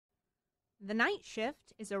The Night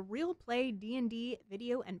Shift is a real-play D&D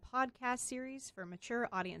video and podcast series for mature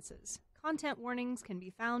audiences. Content warnings can be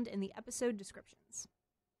found in the episode descriptions.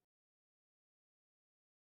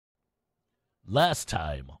 Last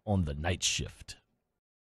time on The Night Shift.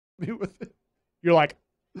 You're like,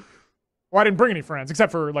 well, I didn't bring any friends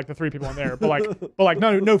except for like the 3 people in there, but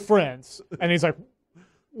no friends. And he's like,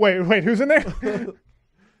 wait, who's in there?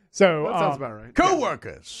 So that sounds about right.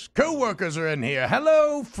 Co-workers are in here.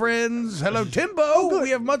 Hello, friends. Hello, Timbo. We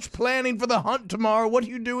have much planning for the hunt tomorrow. What are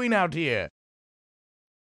you doing out here?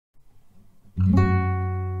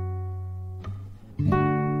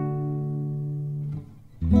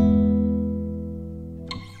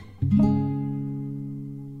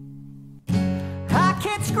 I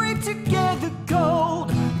can't scrape together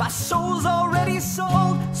gold. My soul's already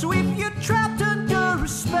sold. So if you're trapped under a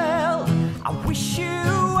spell, I wish you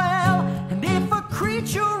well. And if a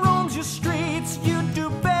creature roams your streets, you do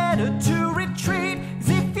better to retreat. 'Cause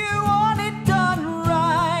if you want it done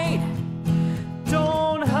right,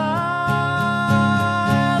 don't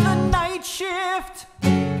hire the night shift.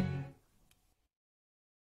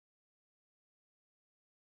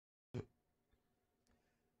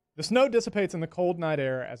 The snow dissipates in the cold night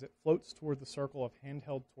air as it floats toward the circle of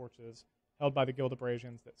handheld torches held by the Guild of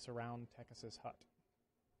Brazians that surround Tekis's hut.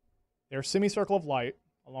 Their semicircle of light,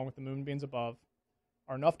 along with the moonbeams above,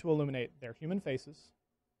 are enough to illuminate their human faces,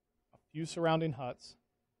 a few surrounding huts,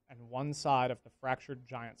 and one side of the fractured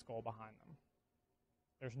giant skull behind them.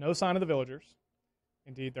 There's no sign of the villagers.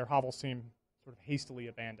 Indeed, their hovels seem sort of hastily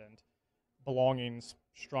abandoned, belongings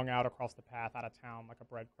strung out across the path out of town like a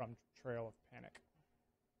breadcrumb trail of panic.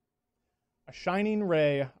 A shining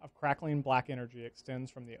ray of crackling black energy extends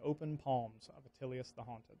from the open palms of Atilius the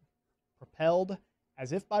Haunted, propelled,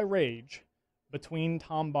 as if by rage, between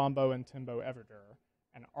Tom Bombo and Timbo Everdur,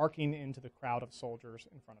 and arcing into the crowd of soldiers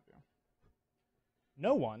in front of you.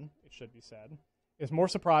 No one, it should be said, is more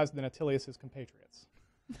surprised than Atilius' compatriots,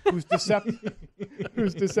 whose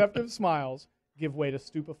deceptive smiles give way to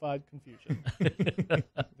stupefied confusion.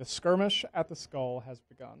 The skirmish at the skull has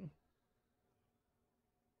begun.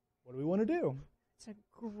 What do we want to do? It's a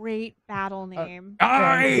great battle name.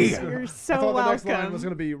 You're so I thought the next line welcome. was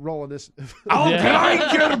going to be roll initiative. I'll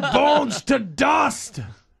grind your bones to dust.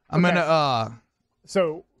 I'm Okay. gonna.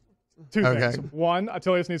 So, 2 Okay. things. One,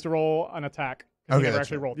 Atilius needs to roll an attack. Okay, He never that's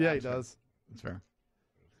actually fair. rolled Yeah, that. he does. That's fair.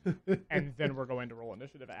 And then we're going to roll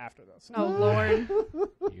initiative after this. Oh, Lord.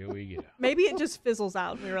 Here we go. Maybe it just fizzles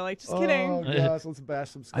out. We were like, just kidding. Oh gosh, let's bash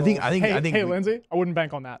some skulls. I think. Hey, Lindsay, I wouldn't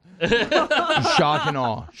bank on that. Shock and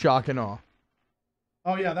awe. Shock and awe.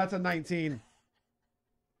 Oh yeah, that's a 19.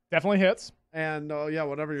 Definitely hits. And yeah,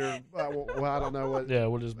 whatever your well, I don't know what Yeah,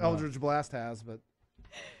 what is Eldritch Blast has, but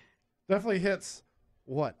definitely hits.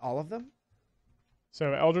 What, all of them?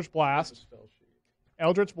 So, Eldritch Blast.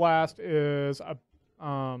 Eldritch Blast is a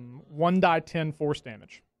 1d10 force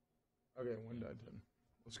damage. Okay, 1d10.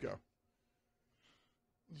 Let's go.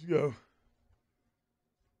 Let's go.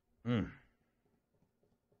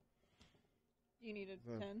 You needed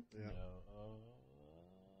 10. Yeah.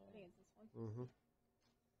 I think it's this one.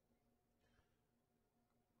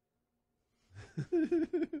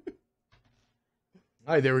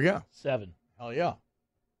 All right, there we go. 7. Hell yeah.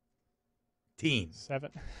 Teens.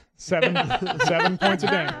 7 points of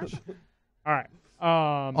damage. All right.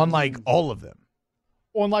 Unlike all of them.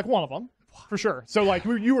 On like one of them, for sure. So like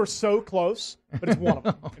you were so close, but it's one of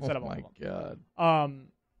them instead of Oh all my of them. god.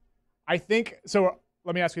 I think so.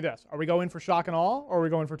 Let me ask you this: are we going for shock and awe, or are we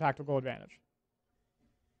going for tactical advantage?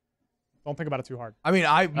 Don't think about it too hard. I mean,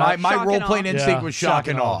 my Shock role and playing awe. instinct Yeah, was shock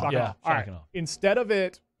and awe. Shock and Yeah, awe. All shock right. and awe. Instead of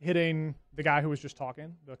it hitting the guy who was just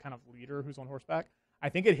talking, the kind of leader who's on horseback, I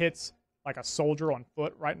think it hits like a soldier on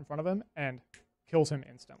foot right in front of him and kills him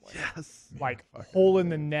instantly. Yes. Like hole in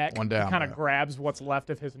the neck, One down, kind of bro. grabs what's left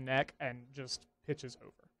of his neck and just pitches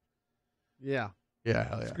over. Yeah. Yeah,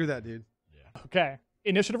 hell yeah. Screw that, dude. Okay.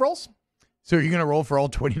 Initiative rolls? So are you gonna roll for all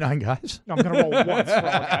 29 guys? No, I'm going to roll once for all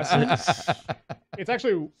guys. It's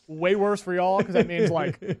actually way worse for y'all because that means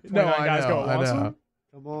like 29 I guys go know, at I once. know.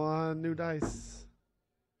 Come on, new dice.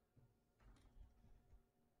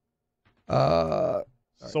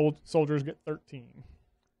 Soldiers get 13.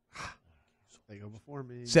 They go before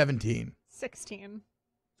me. 17. 16.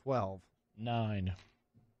 12. 9.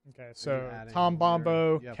 Okay, you're so adding Tom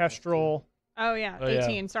Bombo, your- yep, Kestrel, Oh, yeah. Oh, yeah.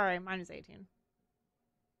 18. Sorry, mine is 18.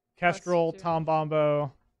 Kestrel, Plus two. Tom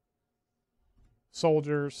Bombo,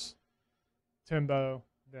 Soldiers, Timbo,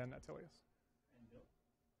 then Atilius.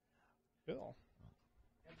 Bill.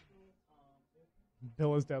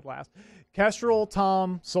 Bill is dead last. Kestrel,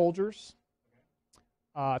 Tom, Soldiers,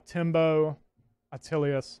 Timbo,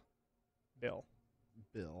 Atilius, Bill.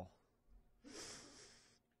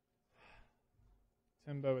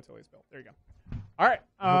 Timbo, Atilius, Bill. There you go. All right.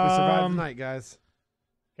 I hope we survive the night, guys.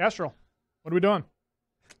 Castrol, what are we doing?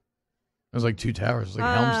 It was like two towers, like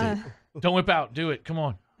Helm's Deep. Don't whip out. Do it. Come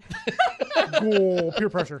on. Cool. Peer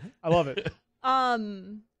pressure. I love it.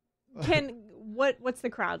 What's the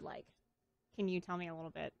crowd like? Can you tell me a little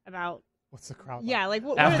bit about? What's the crowd? Yeah, like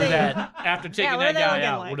what After are they? that, after taking what are that they guy looking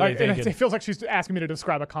out, like? what are they thinking? It feels like she's asking me to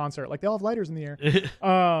describe a concert. Like they all have lighters in the air.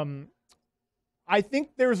 I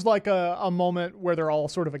think there's like a moment where they're all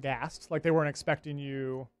sort of aghast, like they weren't expecting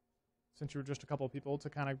you, since you were just a couple of people, to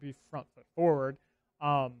kind of be front foot forward.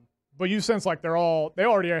 But you sense like they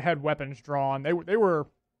already had weapons drawn. They were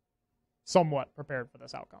somewhat prepared for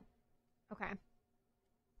this outcome. Okay.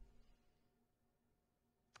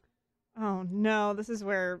 Oh no, this is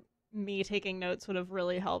where me taking notes would have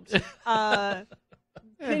really helped. Can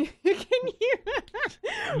you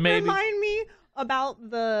Maybe. remind me about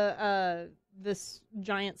the this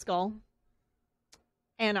giant skull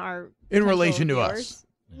and our In potential relation to viewers? us.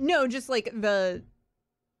 No, just like the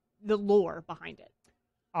lore behind it.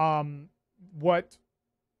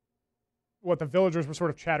 What the villagers were sort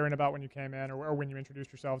of chattering about when you came in, or when you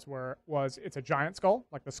introduced yourselves, was it's a giant skull,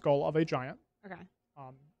 like the skull of a giant. Okay.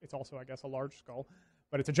 It's also, I guess, a large skull,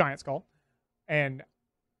 but it's a giant skull, and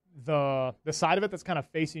the side of it that's kind of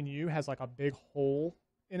facing you has like a big hole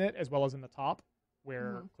in it, as well as in the top,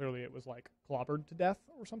 where clearly it was like clobbered to death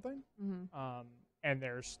or something. And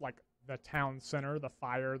there's like the town center, the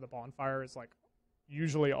bonfire is like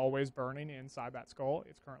usually always burning inside that skull.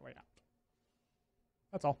 It's currently out.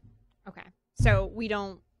 That's all. Okay. So we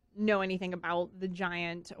don't know anything about the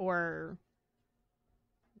giant, or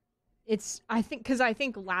I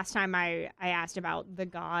think last time I asked about the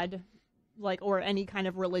god, like, or any kind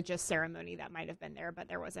of religious ceremony that might have been there, but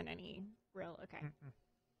there wasn't any real. Okay.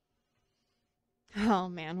 Oh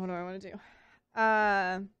man, what do I want to do?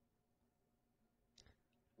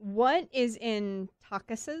 What is in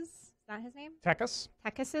Takis's? Is that his name?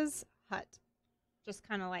 Takis's hut. Just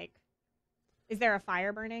kind of like, is there a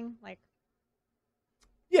fire burning? Like,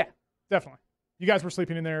 yeah, definitely. You guys were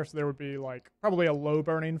sleeping in there, so there would be like probably a low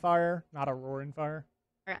burning fire, not a roaring fire.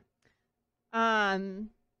 okay.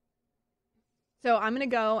 So I'm gonna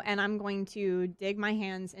go and I'm going to dig my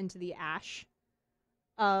hands into the ash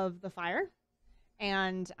of the fire,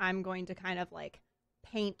 and I'm going to kind of like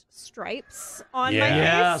paint stripes on my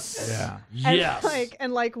face. Yeah.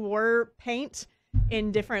 And like war paint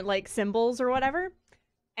in different like symbols or whatever.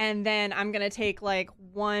 And then I'm going to take like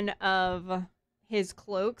one of his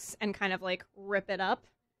cloaks and kind of like rip it up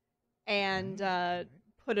and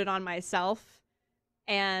put it on myself.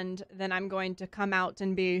 And then I'm going to come out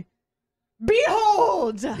and be,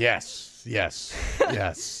 behold! Yes.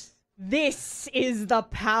 This is the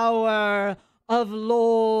power of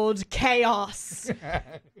Lord Chaos.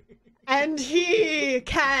 And he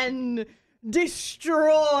can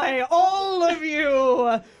destroy all of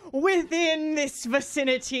you within this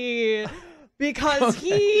vicinity because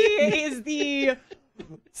he is the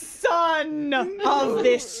son of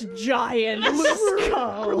this giant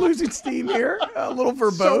skull. We're losing steam here. A little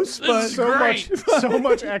verbose, but So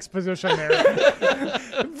much exposition there.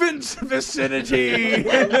 vicinity.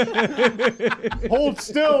 Hold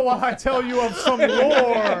still while I tell you of some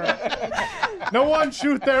lore. No one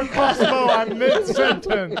shoot their crossbow. I'm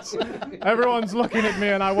mid-sentence. Everyone's looking at me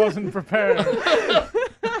and I wasn't prepared.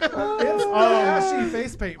 It's ashy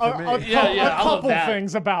face paint for me. A couple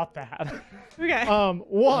things about that. Okay.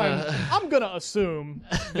 One, I'm going to assume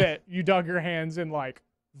that you dug your hands in like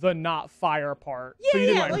the not fire part. So you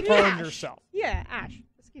didn't like burn yourself. Yeah, ash.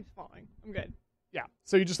 This keeps falling. I'm good. Yeah.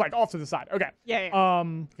 So you just like off to the side. Okay. Yeah.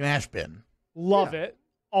 An ash bin. Love it.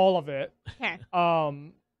 All of it. Okay.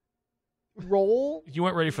 Roll. You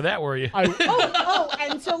weren't ready for that, were you?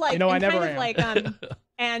 And so like, I and never kind of am. like,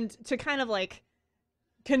 and to kind of like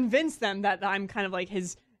convince them that I'm kind of like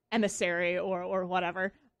his emissary or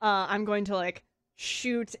whatever, I'm going to like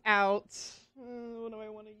shoot out. What do I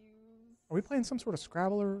want to use? Are we playing some sort of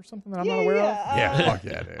Scrabble or something that I'm not aware of? Fuck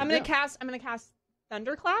yeah, dude. I'm gonna cast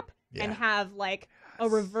Thunderclap and have like a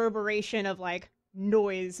reverberation of like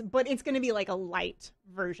noise, but it's gonna be like a light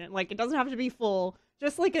version. Like it doesn't have to be full,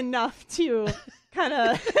 just like enough to kind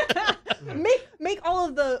of make all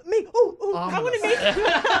of the I want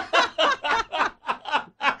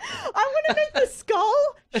to make the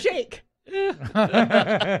skull shake. You want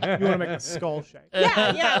to make the skull shake?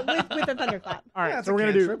 Yeah, with a thunderclap. All right, Yeah, so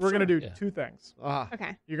it's we're a gonna do cantrip, two things.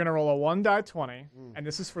 Okay. You're gonna roll a 1 die 20, and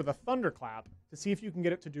this is for the thunderclap to see if you can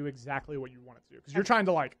get it to do exactly what you want it to do. Because you're trying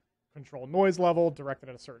to like control noise level, direct it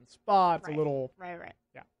at a certain spot. It's a little right.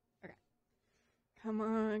 yeah. Okay. Come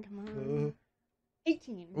on.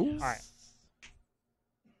 18. All right.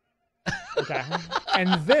 Okay.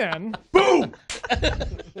 And then, Boom!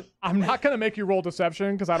 I'm not going to make you roll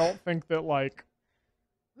deception because I don't think that, like,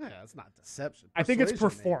 Yeah, it's not deception. I think it's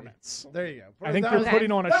Persuasion, performance. maybe. There you go. I think That you're was-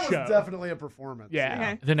 putting on a that show. was definitely a performance. Yeah.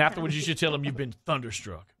 Okay. Then afterwards, you should tell him you've been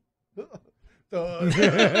thunderstruck.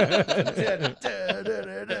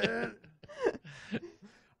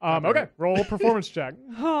 Okay, roll a performance check.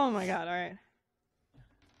 Oh my god, alright.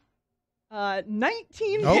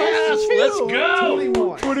 19 Oh. Yes, let's go.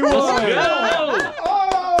 21. 21. Go!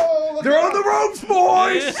 Oh, look They're on the ropes,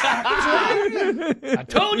 boys! I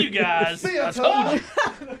told you guys. See ya, I told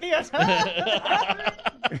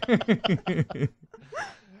you.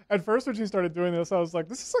 At first, when she started doing this, I was like,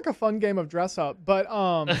 "This is like a fun game of dress up." But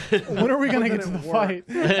when are we gonna get to the fight?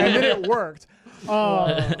 And then it worked.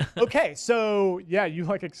 Okay, so yeah, you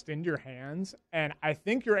like extend your hands, and I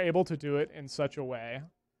think you're able to do it in such a way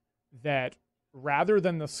that rather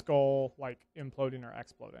than the skull like imploding or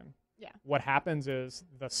exploding, what happens is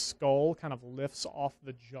the skull kind of lifts off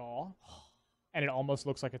the jaw, and it almost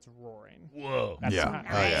looks like it's roaring. Whoa. That's Yeah. kinda-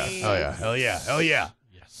 Oh, yeah. Oh, yeah. Hell yeah. Hell yeah.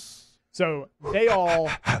 Yes. So they all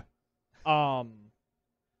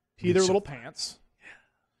pee their little pants.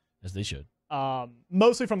 As they should.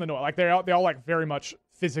 Mostly from the noise. Like they all like very much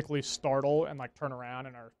physically startle and like turn around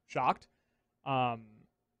and are shocked.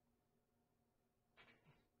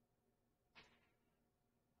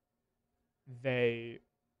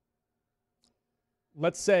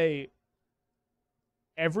 Let's say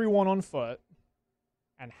everyone on foot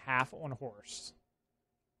and half on horse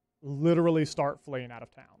literally start fleeing out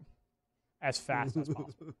of town as fast as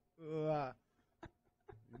possible.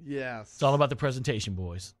 Yes. It's all about the presentation,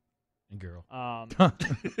 boys and girl.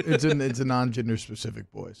 It's a non-gender specific,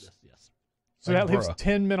 boys. Yes. So that leaves Bruh.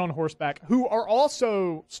 10 men on horseback who are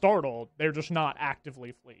also startled. They're just not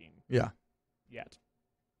actively fleeing Yeah. yet.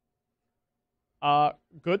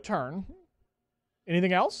 Good turn.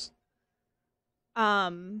 Anything else?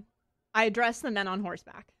 I address the men on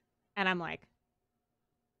horseback, and I'm like,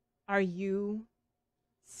 "Are you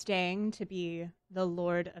staying to be the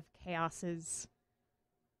Lord of Chaos's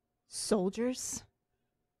soldiers?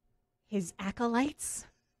 His acolytes?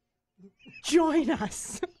 Join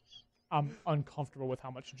us!" I'm uncomfortable with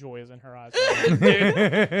how much joy is in her eyes. Dude,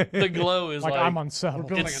 the glow is like like, I'm We're unsettled.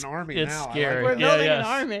 building It's- an army it's now. scary. We're Yeah, building yes.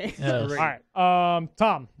 an army. yes. All right.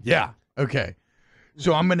 Tom. Yeah. Okay.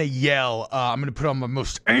 So I'm gonna yell. I'm gonna put on my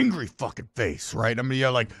most angry fucking face, right? I'm gonna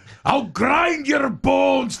yell like, "I'll grind your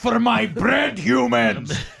bones for my bread,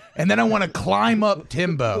 humans!" And then I want to climb up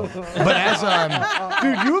Timbo. But as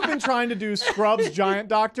Dude, you have been trying to do Scrubs Giant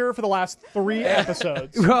Doctor for the last 3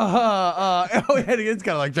 episodes. oh yeah, it's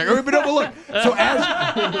kind of like but no, look. So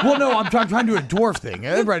I'm trying to do a dwarf thing.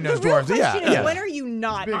 Everybody knows The real dwarves. Yeah, question is, yeah. when are you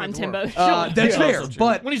not being a on dwarf. Timbo's shoulder? That's fair, also true.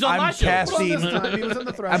 but When he's on my I'm show. Well, casting. this time he was in the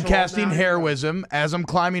I'm threshold, casting now heroism as I'm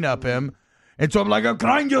climbing up him. And so I'm like, I'll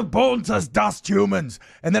grind your bones as dust, humans.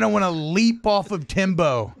 And then I want to leap off of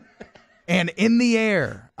Timbo. And in the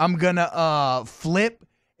air, I'm going to flip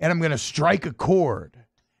and I'm going to strike a chord.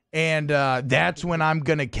 And that's when I'm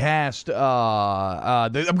going to cast,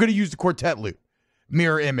 I'm going to use the quartet loop,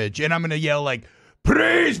 mirror image. And I'm going to yell like,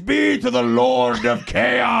 "Praise be to the Lord of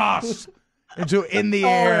Chaos." And so in the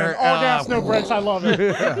air. All gas, no brakes. I love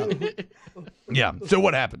it. Yeah. So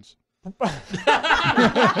what happens?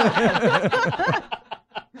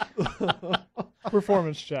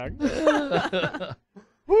 Performance check.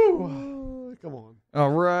 Woo. Come on.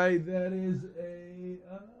 All right. That is a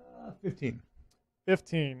 15.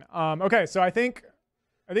 15. Okay, so I think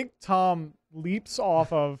Tom leaps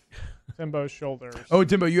off of Timbo's shoulders. Oh,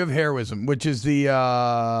 Timbo, you have heroism, which is the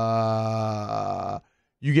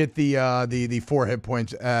you get the 4 hit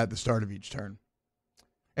points at the start of each turn,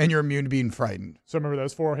 and you're immune to being frightened. So remember,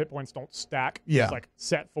 those 4 hit points don't stack. Yeah. It's like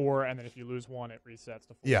set 4, and then if you lose 1, it resets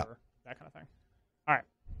to 4. Yeah. That kind of thing. All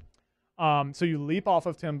right. So you leap off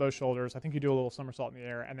of Timbo's shoulders. I think you do a little somersault in the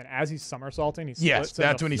air, and then as he's somersaulting, he splits Yes,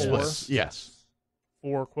 that's into when he 4 splits. Yes.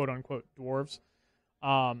 4 quote unquote dwarves.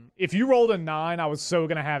 If you rolled a 9, I was so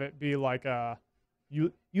gonna have it be like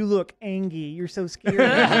you look angry, you're so scared.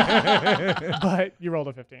 But you rolled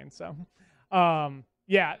a 15, so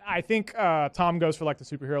yeah, I think Tom goes for like the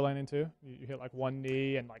superhero landing too. You hit like one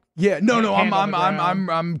knee and like Yeah. No. hand on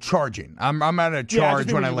the I'm charging. I'm at a yeah, just charge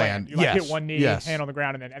mean when I land. You like Yes. hit one knee, Yes. hand on the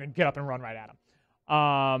ground, and then get up and run right at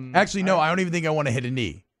him. Actually, no. I don't even think I want to hit a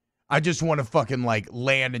knee. I just want to fucking like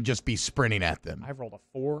land and just be sprinting at them. I've rolled a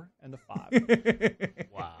 4 and a 5.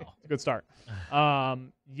 Wow. It's a good start.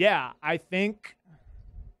 Yeah, I think.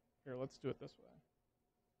 Here, let's do it this way.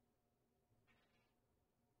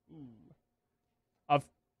 Ooh.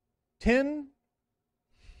 10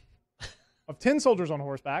 soldiers on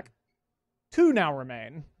horseback, 2 now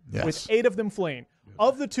remain, with 8 of them fleeing.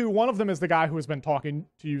 Of the 2, one of them is the guy who has been talking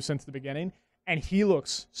to you since the beginning, and he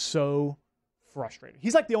looks so frustrated.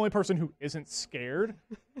 He's like the only person who isn't scared.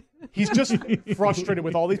 He's just frustrated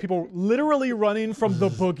with all these people literally running from the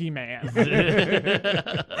boogeyman.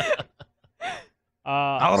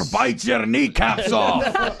 I'll bite your kneecaps off.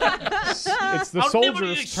 It's the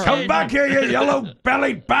soldiers' turn. Come back here, you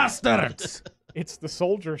yellow-bellied bastards. It's the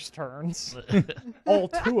soldiers' turns. All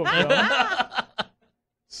 2 of them.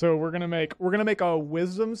 So we're gonna make a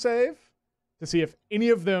wisdom save to see if any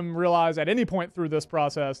of them realize at any point through this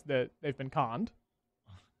process that they've been conned.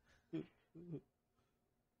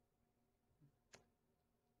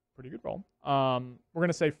 Pretty good roll. We're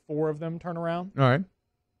gonna say 4 of them turn around All right.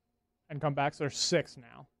 and come back. So there's 6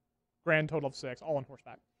 now. Grand total of 6, all on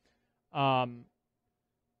horseback. I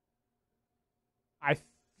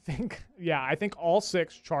think all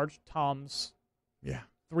 6 charged Tom's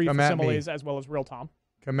 3 Come at me. facsimiles as well as real Tom.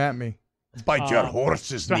 Come at me. Bite your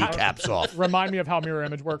horse's kneecaps off. Remind me of how mirror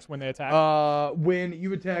image works when they attack. When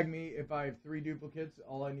you attack me, if I have 3 duplicates,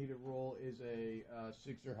 all I need to roll is a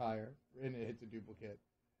 6 or higher, and it hits a duplicate.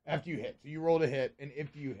 After you hit. So you roll to hit, and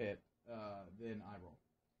if you hit, then I roll.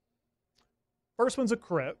 First one's a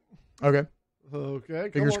crit. Okay. Okay.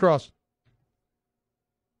 Fingers crossed.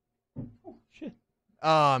 Oh, shit.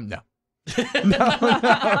 No.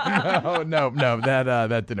 no.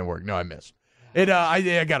 That didn't work. No, I missed.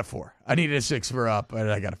 I got a 4. I needed a 6 for up, but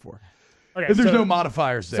I got a 4. Okay, And there's so no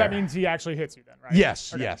modifiers there. that means he actually hits you then, right?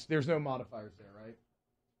 Yes, Okay. yes. There's no modifiers there, right?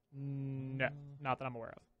 No, not that I'm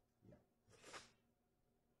aware of.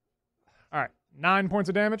 All right, 9 points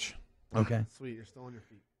of damage. Okay. Sweet, you're still on your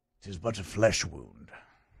feet. 'Tis but a flesh wound.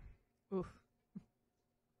 Oof.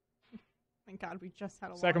 Thank God we just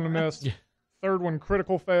had a Second long one rest. missed. Third one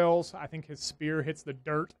critical fails. I think his spear hits the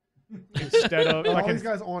dirt instead of Are like all these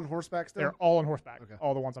guys on horseback still? they're all on horseback. Okay.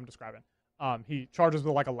 All the ones I'm describing. He charges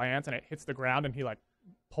with like a lance and it hits the ground and he like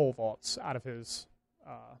pole vaults out of his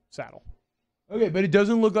saddle. Okay, but it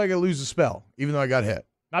doesn't look like I lose a spell, even though I got hit.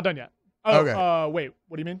 Not done yet. Oh, Okay. Wait.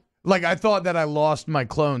 What do you mean? Like, I thought that I lost my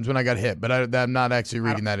clones when I got hit, but I'm not actually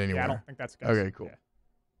reading that anywhere. Yeah, I don't think that's good. Okay, cool. Yeah.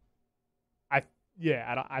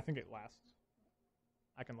 I think it lasts.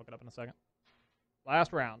 I can look it up in a second.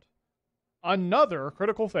 Last round. Another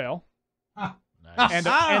critical fail Nice.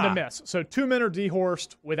 and a miss. So 2 men are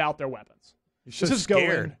dehorsed without their weapons. You're This is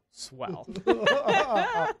going swell.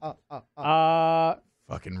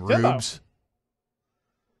 Fucking Timbo. rubes.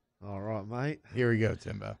 All right, mate. Here we go,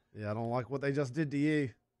 Timbo. Yeah, I don't like what they just did to you.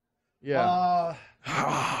 Yeah.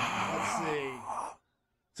 Let's see.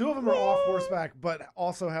 2 of them are off horseback, but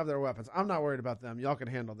also have their weapons. I'm not worried about them. Y'all can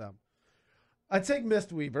handle them. I take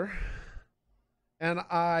Mistweaver, and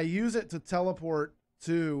I use it to teleport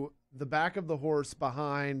to the back of the horse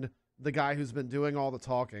behind the guy who's been doing all the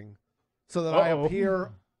talking, so that I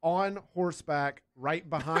appear on horseback right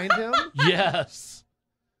behind him. Yes.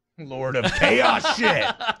 Lord of Chaos shit.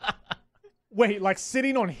 Wait, like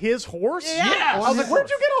sitting on his horse? Yeah. I was like, where'd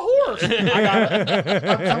you get a horse? I got it.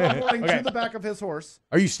 I'm teleporting Okay. to the back of his horse.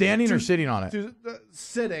 Are you standing or sitting on it?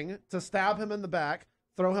 Sitting to stab him in the back,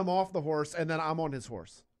 throw him off the horse, and then I'm on his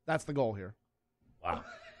horse. That's the goal here. Wow.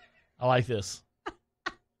 I like this.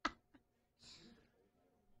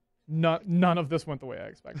 None of this went the way I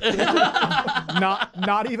expected.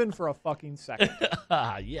 not even for a fucking second.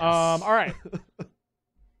 Yes. All right.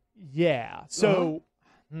 Yeah. So,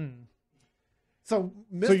 So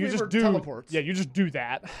so you just Mistweaver do teleports. Yeah, you just do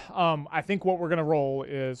that. I think what we're gonna roll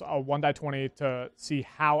is a 1d20 to see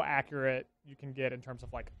how accurate you can get in terms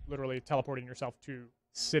of like literally teleporting yourself to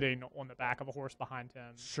sitting on the back of a horse behind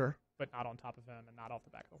him, Sure. but not on top of him and not off the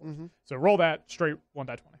back of the horse. Mm-hmm. So roll that straight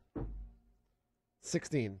 1d20.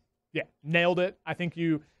 16. Yeah, nailed it. I think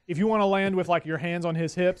if you want to land with like your hands on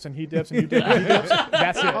his hips and he dips and you dip and he dips,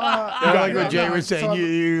 that's it. I like what Jay was saying.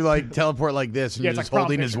 You like teleport like this and Yeah, you're it's just like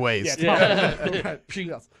holding prom his picture. waist. Yeah, it's prom-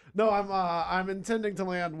 Yes. No, I'm intending to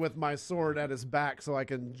land with my sword at his back so I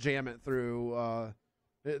can jam it through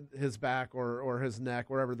his back or his neck,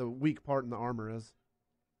 wherever the weak part in the armor is.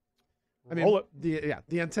 I mean, Roll it.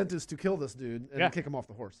 the intent is to kill this dude and kick him off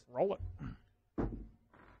the horse. Roll it.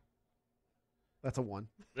 That's a 1.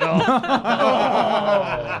 Oh.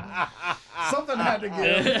 Something had to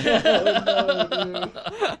give. Oh, no, dude.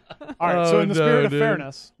 All right. So in the spirit of dude.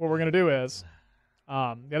 fairness, what we're gonna do is,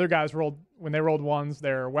 the other guys when they rolled 1s,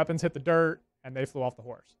 their weapons hit the dirt and they flew off the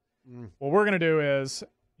horse. What we're gonna do is,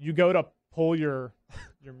 you go to pull your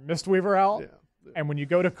Mistweaver out, and when you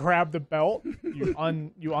go to grab the belt, you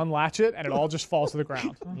unlatch it and it all just falls to the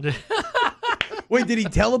ground. Wait, did he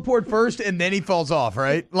teleport first and then he falls off,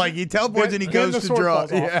 right? Like he teleports and he Then goes the to sword draw.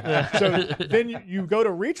 falls off. So then you go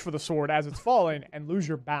to reach for the sword as it's falling and lose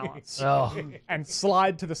your balance Oh. and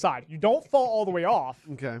slide to the side. You don't fall all the way off.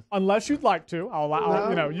 Okay. Unless you'd like to,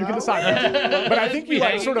 you can decide. But I think you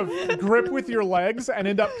like sort of grip with your legs and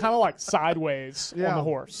end up kind of like sideways on the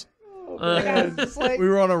horse. It's like, We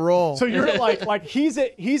were on a roll. So you're at like he's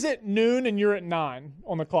at noon and you're at 9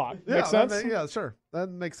 on the clock. Yeah, Make sense? yeah, sure. That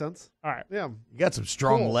makes sense. All right. Yeah. You got some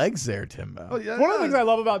strong Cool. legs there, Timbo. Oh, yeah. One of the things I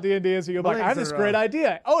love about D&D is you're like, I have Legs this are, great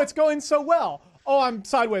idea. Oh, it's going so well. Oh, I'm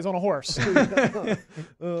sideways on a horse. And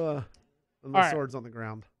the right. sword's on the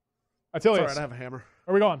ground. Atilius, It's all right, I have a hammer.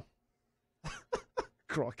 where are we going?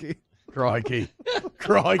 Crocky. Crikey.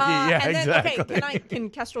 Crikey. Yeah, and then, exactly. Okay, can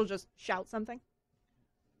Kestrel just shout something?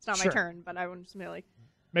 It's not Sure. my turn, but I want to be like,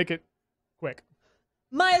 Make it quick.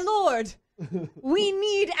 my lord, we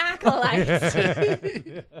need acolytes.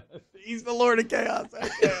 He's the Lord of Chaos.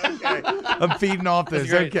 Okay. I'm feeding off this.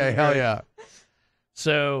 That's great. Okay, hell yeah.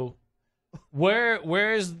 So,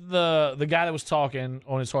 where's the guy that was talking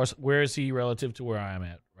on his horse? Where is he relative to where I am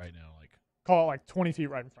at right now? Like Call it like 20 feet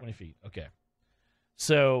right in front 20 of you. feet. Okay.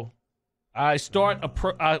 So, I start.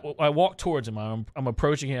 I walk towards him. I'm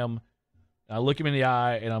approaching him. I look him in the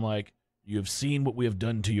eye, and I'm like, "You have seen what we have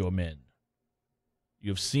done to your men.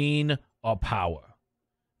 You have seen our power.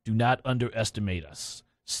 Do not underestimate us.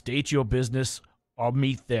 State your business or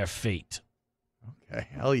meet their fate." Okay,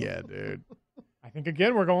 hell yeah, dude. I think,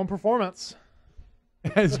 again, we're going performance.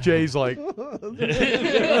 As Jay's like, I'm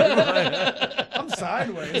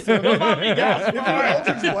sideways. If you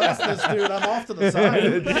Eldritch Blast this dude, I'm off to the side.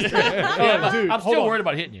 Dude, I'm hold still on. worried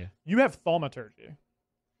about hitting you. You have thaumaturgy.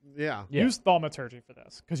 Yeah. Yeah. Use thaumaturgy for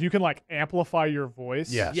this because you can like amplify your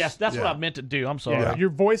voice. yes. Yes, that's what Yeah. I meant to do. I'm sorry. Yeah, your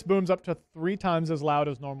voice booms up to 3 times as loud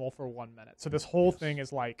as normal for 1 minute. So this whole thing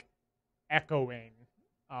is like echoing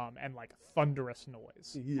and like thunderous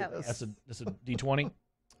noise. Yes. That's a D20.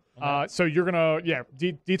 So you're gonna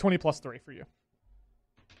D20 plus 3 for you.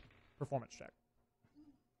 Performance check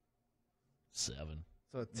 7.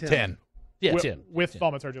 So 10. Yeah, with, 10. with 10.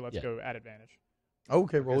 thaumaturgy. Let's Yeah. go at advantage.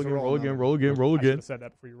 Okay, roll so again, roll roll again, another. roll again, roll I should again. have said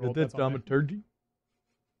that before you rolled. That's on me. thaumaturgy.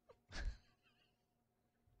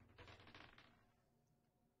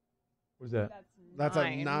 What's that? That's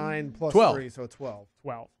a 9 plus 12. 3, so 12.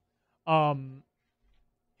 12.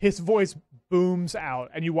 His voice booms out,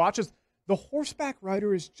 and you watch as the horseback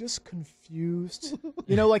rider is just confused.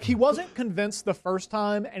 Like he wasn't convinced the first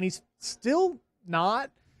time, and he's still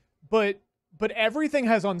not. But everything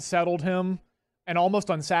has unsettled him and almost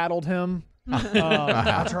unsaddled him.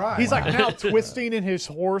 I tried. He's like now twisting in his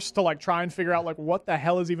horse to like try and figure out like what the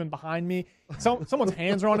hell is even behind me. Someone's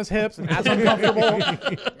hands are on his hips, and that's uncomfortable.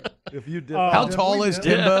 If you did, How tall is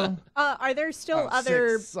Timbo? Are there still Oh,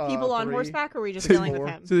 other 6, people on 3, horseback, or are we just 2, dealing with 4.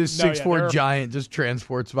 him? So this No, yeah, 6'4" there are- giant just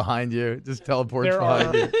transports behind you, just teleports There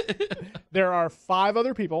behind are- you. There are 5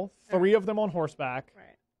 other people, 3 of them on horseback,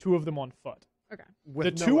 Right. 2 of them on foot. Okay.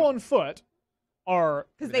 The 2 on foot are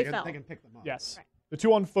Because they fell. They can pick them up. yes. Right. The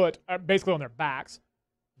 2 on foot are basically on their backs.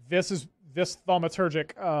 This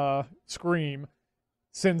thaumaturgic scream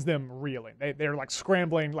sends them reeling. They're like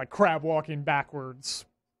scrambling, like crab walking backwards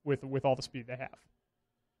with all the speed they have.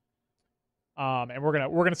 And we're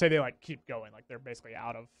gonna say they like keep going, like they're basically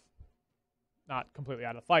not completely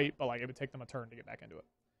out of the fight, but like it would take them a turn to get back into it.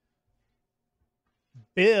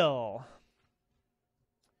 Bill.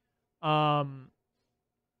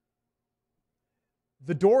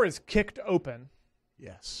 The door is kicked open,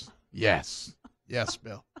 Yes,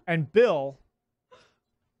 Bill. and Bill,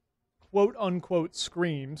 quote unquote,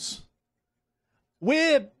 screams,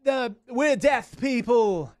 "We're deaf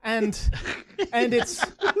people, and it's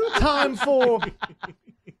time for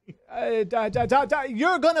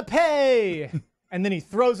you're gonna pay." And then he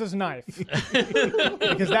throws his knife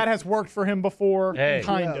because that has worked for him before, Hey.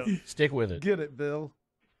 kind of. Stick with it. Get it, Bill.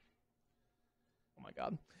 Oh my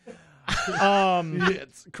god.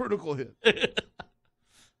 Hits. Critical hit.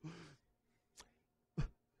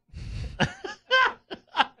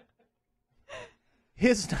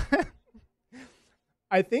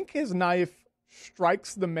 I think his knife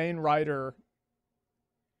strikes the main rider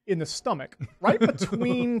in the stomach, right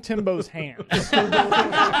between Timbo's hands.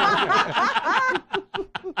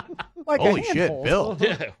 Like a Holy shit, handful. Bill.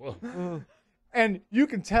 Yeah, well, And you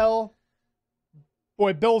can tell,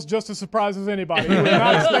 boy, Bill's just as surprised as anybody. He was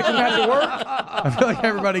not expecting that to work. I feel like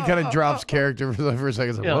everybody kind of drops character for a second.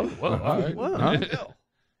 It's like, yeah, what? well,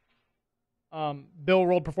 all right. Bill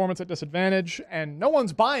rolled performance at disadvantage, and no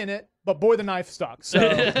one's buying it, but boy, the knife stuck. So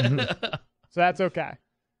that's okay.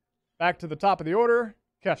 Back to the top of the order,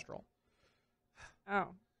 Kestrel. Oh.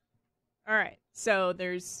 All right. So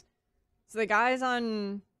the guys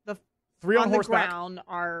on the 3 on the horseback. ground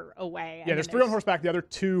are away. Yeah, and there's then 3 on horseback. The other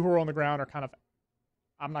 2 who are on the ground are kind of,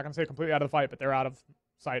 I'm not going to say completely out of the fight, but they're out of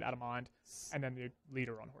sight, out of mind. And then the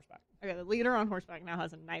leader on horseback. Okay, the leader on horseback now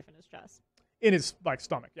has a knife in his chest. In his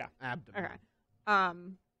stomach, yeah. Abdomen. Okay.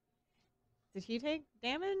 Did he take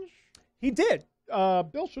damage? He did.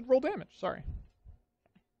 Bill should roll damage. Sorry.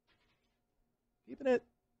 Keeping it.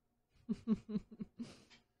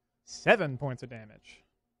 7 points of damage.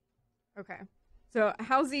 Okay. So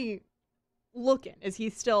how's he looking? Is he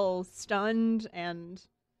still stunned and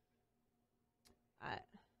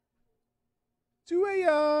Do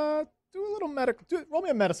a little medical. Roll me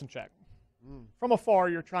a medicine check. From afar,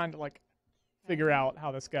 you're trying to figure out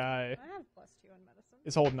how this guy I have +2 in medicine.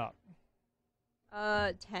 is holding up.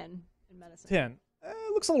 10 in medicine. 10.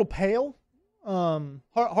 Looks a little pale.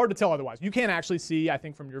 Hard to tell otherwise. You can't actually see, I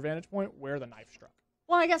think, from your vantage point, where the knife struck.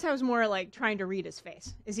 Well, I guess I was more trying to read his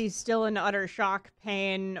face. Is he still in utter shock,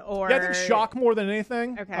 pain, or... Yeah, I think shock more than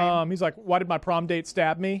anything. Okay. He's like, why did my prom date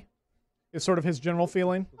stab me? Is sort of his general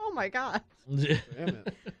feeling. Oh my god. Damn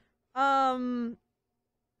it.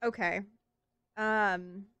 Okay.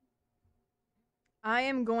 I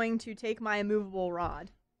am going to take my immovable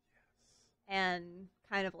rod and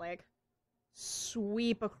kind of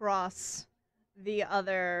sweep across the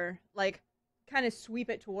other, kind of sweep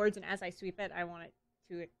it towards, and as I sweep it, I want it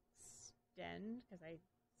to extend because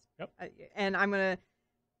and I'm gonna,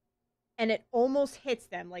 and it almost hits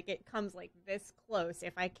them, it comes this close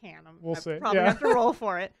if I can. We'll see. Probably have to roll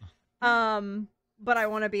for it. But I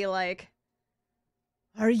want to be are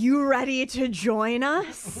you ready to join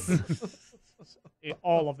us?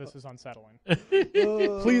 All of this is unsettling.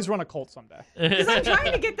 Please run a cult someday. Because I'm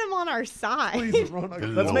trying to get them on our side. Please run a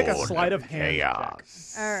Let's make a sleight of hand check.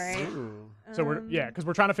 All right. So because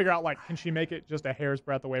we're trying to figure out can she make it just a hair's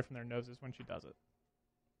breadth away from their noses when she does it?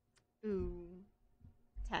 Ooh,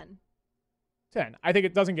 10. 10. I think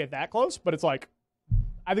it doesn't get that close, but it's I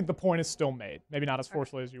think the point is still made. Maybe not as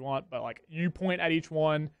forcefully as you want, but you point at each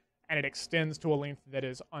one and it extends to a length that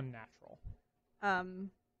is unnatural.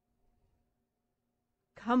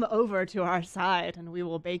 Come over to our side and we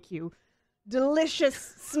will bake you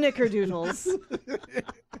delicious snickerdoodles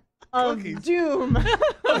of doom.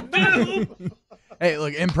 Hey,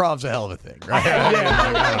 look, improv's a hell of a thing, right?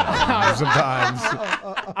 Yeah. Sometimes.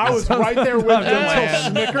 I was right there with them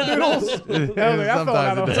until snickerdoodles. I fell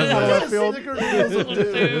out of left field. Snickerdoodles of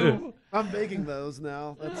doom. I'm baking those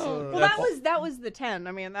now. That's Well, that was the 10.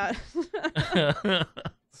 I mean, that.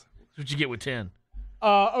 That's what you get with 10.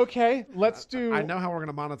 Okay, let's do. I know how we're going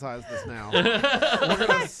to monetize this now. We're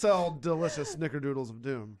going to sell delicious snickerdoodles of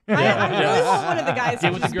doom. I really want one of the guys to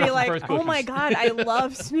Get with the just girl be from First oh my Cookies." god, I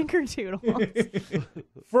love snickerdoodles.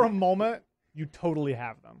 For a moment, you totally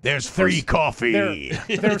have them. There's free coffee.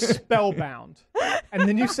 They're spellbound. And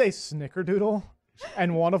then you say snickerdoodle,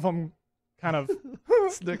 and one of them kind of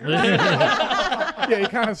Snickers. yeah, he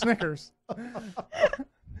kind of snickers.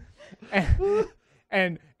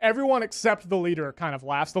 And everyone except the leader kind of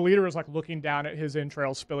laughs. The leader is looking down at his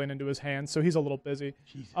entrails spilling into his hands, so he's a little busy.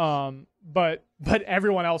 Jesus. But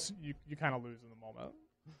everyone else, you kind of lose in the moment.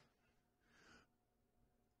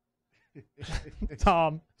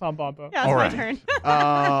 Tom Bompo. Yeah, it's All my right.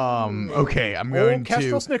 turn. Okay, I'm going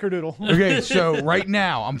Kestrel to. Snickerdoodle. Okay, so right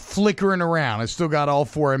now I'm flickering around. I still got all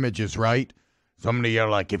 4 images, right? So I'm gonna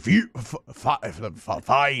yell if you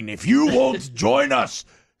fine, if you won't join us,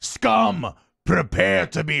 scum, prepare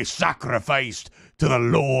to be sacrificed to the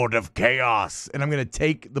Lord of Chaos. And I'm gonna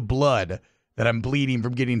take the blood that I'm bleeding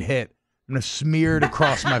from getting hit. I'm gonna smear it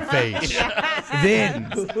across my face.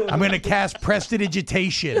 Then I'm gonna cast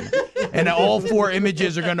Prestidigitation, and all 4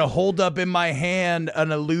 images are gonna hold up in my hand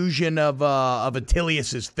an illusion of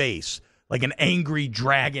Atilius's face, like an angry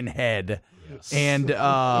dragon head. And then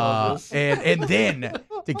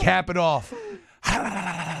to cap it off,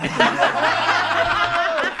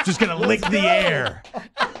 just gonna lick the air.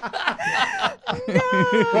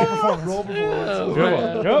 Roll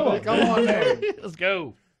performance. Go on. Come on, man. Let's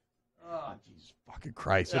go. Oh, Jesus fucking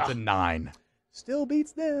Christ! It's a 9. Still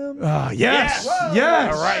beats them. Yes. Whoa.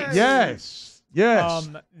 Yes. All right. Yes. Yes.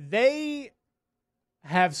 They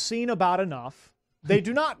have seen about enough. They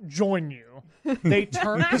do not join you. They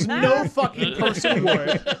turn, because no fucking person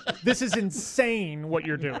would. This is insane what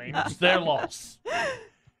you're doing. It's their loss.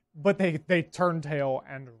 But they turn tail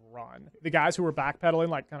and run. The guys who were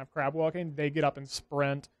backpedaling, kind of crab walking, they get up and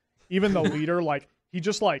sprint. Even the leader, he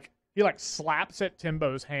just he slaps at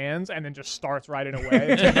Timbo's hands and then just starts riding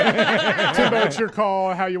away. Timbo, it's your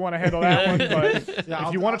call how you want to handle that one. But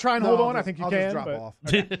if you want to try and hold on, I think you can. Just drop but off.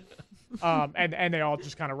 And they all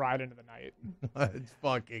just kind of ride into the night. Let's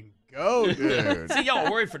fucking go, dude. See, y'all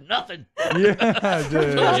worried for nothing. Yeah,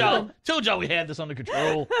 dude. Told y'all we had this under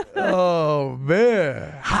control. Oh,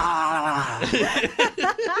 man.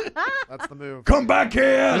 That's the move. Come back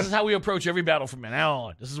here. This is how we approach every battle from now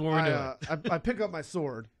on. This is what we're doing. I pick up my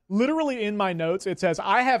sword. Literally in my notes, it says,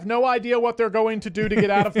 I have no idea what they're going to do to get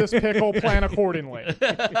out of this pickle. Plan accordingly.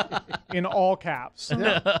 In all caps.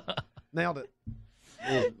 Yeah. Nailed it.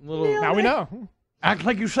 Now we know. Act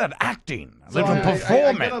like you said, acting. A So little I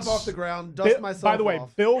performance. get up off the ground, dust myself By the way,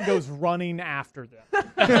 off. Bill goes running after them.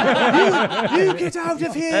 You get out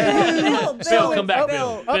of here. Bill, come back,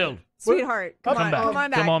 Bill. Bill. Sweetheart, come on back. Come on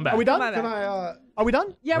back. Come on back. Are we done? Come on Can back. I, Are we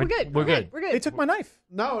done? Yeah, we're good. We're good. We're They good. took my knife.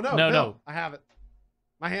 No, No. I have it.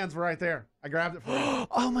 My hands were right there. I grabbed it for you.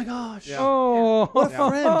 Oh my gosh. Yeah. Oh, What a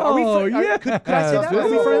friend. Are we yeah. could I say that? Are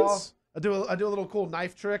we friends? I do a little cool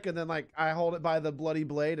knife trick, and then like I hold it by the bloody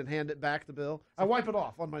blade and hand it back to Bill. I wipe it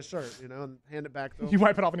off on my shirt, and hand it back to him. You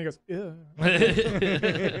wipe it off and he goes, ew.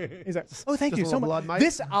 He's like, oh, thank Just you a so little much. blood, Mike?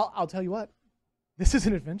 This, I'll tell you what. This is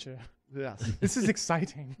an adventure. Yes. This is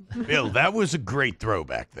exciting. Bill, that was a great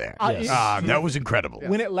throwback there. Yes. That was incredible.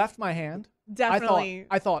 When it left my hand, Definitely.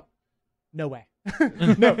 I thought, no way.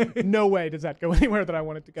 no way does that go anywhere that I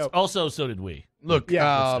want it to go. Also, so did we. Look,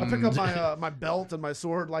 Yeah. I pick up my my belt and my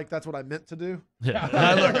sword like that's what I meant to do. look,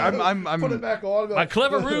 I'm Put it back on. and be My like,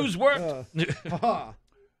 clever ruse worked. ha.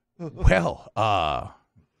 well,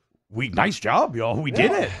 nice job, y'all. We did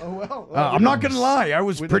it. Oh well. I'm not gonna lie, I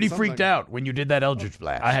was We did pretty something. freaked out when you did that Eldritch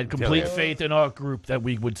Blast. I had complete Tell ya. faith in our group that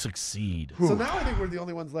we would succeed. So now I think we're the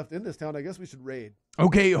only ones left in this town. I guess we should raid.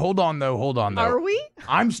 Okay, hold on though. Are we?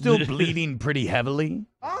 I'm still bleeding pretty heavily.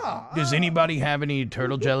 Does anybody have any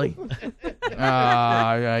turtle jelly?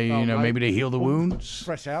 Maybe to heal the wounds.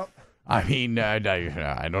 Fresh out. I mean, I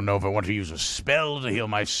don't know if I want to use a spell to heal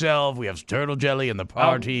myself. We have turtle jelly in the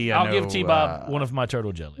party. I'll give T-Bob one of my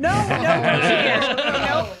turtle jelly. No.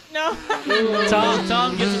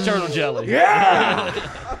 Tom gets a turtle jelly. Yeah.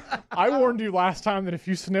 I warned you last time that if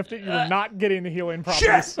you sniffed it, you were not getting the healing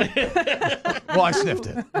properties. Well, I sniffed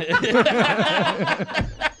it.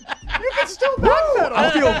 You can still backpedal.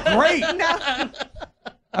 I feel great.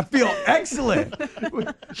 I feel excellent.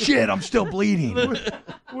 Shit, I'm still bleeding. Does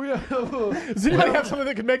anybody have something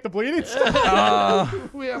that can make the bleeding stop?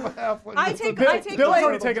 We have a halfling. I take Bill's like,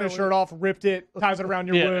 already taken his shirt off, ripped it, ties it around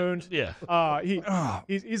your wound. Yeah.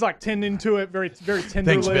 He's like tending to it very tenderly.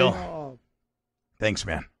 Thanks, Bill. Oh. Thanks,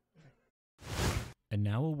 man. And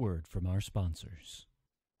now a word from our sponsors.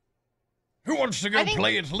 Who wants to go I think-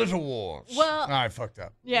 play at Little Wars? Well- I fucked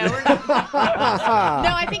up. yeah, we're not.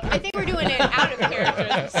 No, I think we're doing it out of character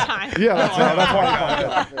this time. Yeah, that's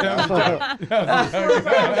why.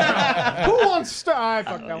 Who wants to? I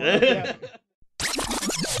fucked that one. Yeah.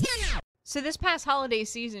 So this past holiday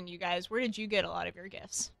season, you guys, where did you get a lot of your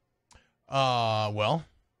gifts? Well,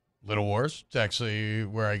 Little Wars. It's actually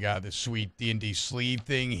where I got this sweet D&D sleeve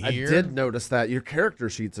thing here. I did notice that your character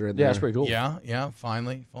sheets are in there. Yeah, that's pretty cool. Yeah,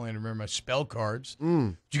 finally. If only I remember my spell cards.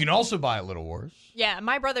 Mm. You can also buy at Little Wars. Yeah,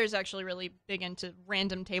 my brother's actually really big into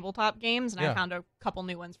random tabletop games, and Yeah. I found a couple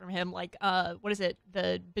new ones from him. Like, what is it?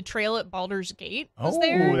 The Betrayal at Baldur's Gate was Oh,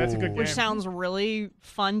 there, that's a good which game. sounds really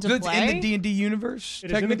fun to So it's play. in the D&D universe,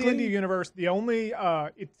 It is in the technically? D&D universe. The only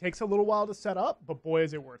it takes a little while to set up, but boy,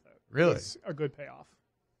 is it worth it. Really? It's a good payoff.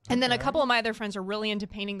 And then a couple of my other friends are really into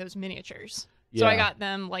painting those miniatures. So I Yeah. got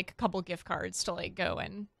them like a couple gift cards to like go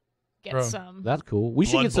and get Bro, some. That's cool. We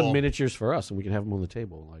should Blood get some Bowl. miniatures for us, and we can have them on the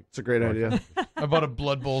table. Like, It's a great idea. I bought a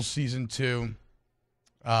Blood Bowl Season 2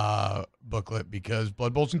 booklet because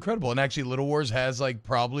Blood Bowl's incredible. And actually, Little Wars has like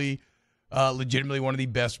probably legitimately one of the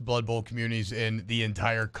best Blood Bowl communities in the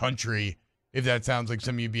entire country, if that sounds like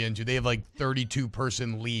something you'd be into. They have like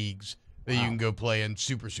 32-person leagues that you can go play and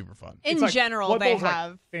super, super fun. In It's like- general, Blood they Bowl's like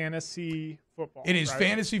have. fantasy football. It is right?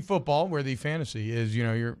 fantasy football where the fantasy is,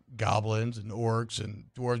 your goblins and orcs and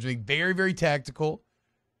dwarves. Very, very tactical.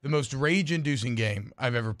 The most rage-inducing game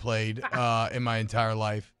I've ever played in my entire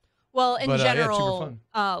life. Well, in But, yeah, it's super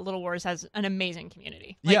general, Little Wars has an amazing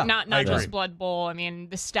community. Like, Yeah, not I agree. just Blood Bowl. I mean,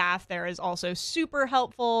 the staff there is also super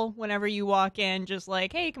helpful whenever you walk in. Just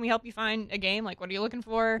like, hey, can we help you find a game? Like, what are you looking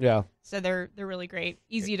for? yeah, So they're really great.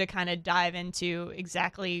 Easy to kind of dive into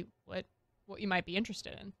exactly what you might be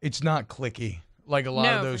interested in. It's not clicky like a lot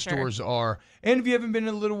No, of for those sure. stores are. And if you haven't been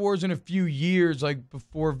to Little Wars in a few years, like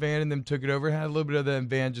before Van and them took it over, it had a little bit of that, and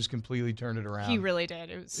Van just completely turned it around. He really did.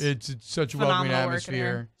 It was It's such a welcoming phenomenal work in there.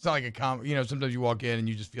 atmosphere. It's not like sometimes you walk in and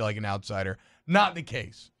you just feel like an outsider. Not the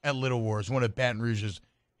case at Little Wars, one of Baton Rouge's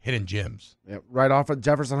hidden gems. Yeah, right off of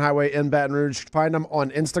Jefferson Highway in Baton Rouge. Find them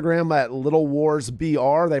on Instagram at Little Wars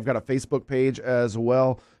BR. They've got a Facebook page as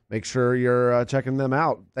well. Make sure you're checking them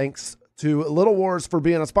out. Thanks to Little Wars for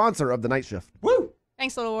being a sponsor of the Night Shift. Woo!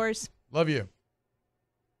 Thanks, Little Wars. Love you.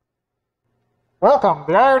 Welcome,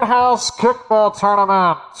 the Iron House Kickball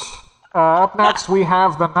Tournament. Up next, we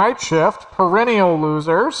have the Night Shift, perennial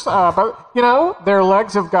losers. But, you know, their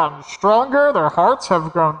legs have gotten stronger, their hearts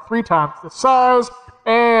have grown 3 times the size,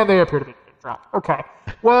 and they appear to be getting drunk. Okay,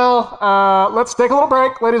 well, let's take a little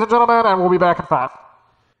break, ladies and gentlemen, and we'll be back in 5.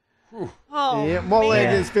 Oh, Yeah, my leg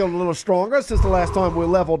is feeling a little stronger since the last time we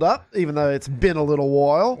leveled up, even though it's been a little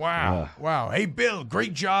while. Wow. Hey, Bill,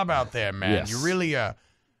 great job out there, man. Yes. You really,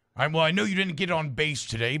 well, I know you didn't get on base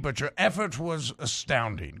today, but your effort was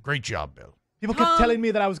astounding. Great job, Bill. People kept telling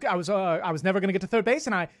me that I was never going to get to third base,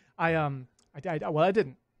 and I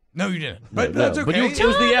didn't. No, you didn't. But No, that's no. okay. But it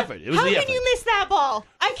was the effort. It was How the can effort. you miss that ball?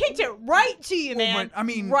 I kicked it right to you, man. but, I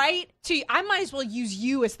mean- right to you. I might as well use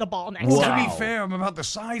you as the ball next Well, time. to be fair, I'm about the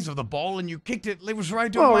size of the ball, and you kicked it. It was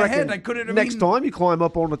right Well, over I my reckon head. I couldn't. next time you climb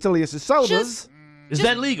up on Atilius' shoulders. Just- Is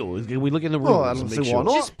that legal? Can we look in the rules? Well, I and don't make see sure? why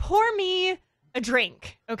not. Just pour me a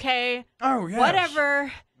drink, okay? Oh, yes.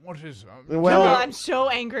 Whatever. What is? Well, No, I'm so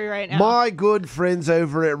angry right now. my good friends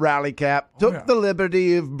over at Rally Cap took yeah. the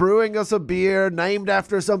liberty of brewing us a beer named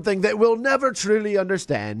after something that we'll never truly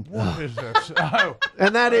understand, What is this? Oh,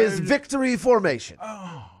 and that is Victory Formation.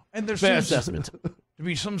 and there Fair seems assessment. to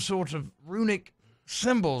be some sort of runic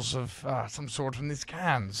symbols of some sort in these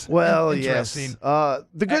cans. Well, yes. Interesting.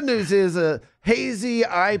 The good news is a hazy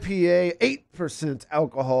IPA, 8%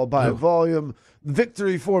 alcohol by volume.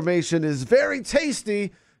 Victory Formation is very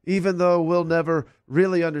tasty, even though we'll never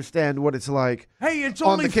really understand what it's like. Hey, it's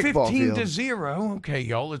on only the kickball 15 to field. 0. Okay,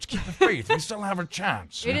 y'all, let's keep the faith. We still have a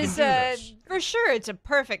chance. It We is, can do this. for sure, it's a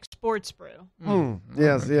perfect sports brew.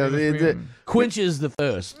 Yes, yes. Quenches the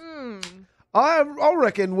thirst. I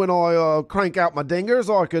reckon when I crank out my dingers,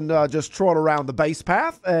 I can just trot around the base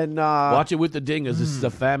path and Watch it with the dingers. This is a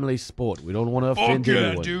family sport. We don't want to offend Fuck yeah,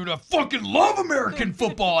 anyone. dude. I fucking love American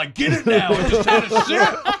football. I get it now. I just had a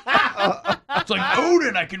sip. It's like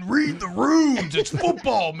Odin. I can read the runes. It's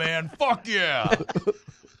football, man. Fuck yeah.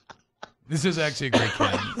 This is actually a great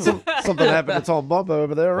can. something happened to Tom Bumbo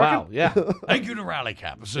over there. I reckon. Wow, yeah. Thank you to Rally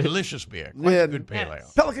Cap. It's a delicious beer. Quite Yeah. a good pale ale.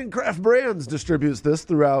 Pelican Craft Brands distributes this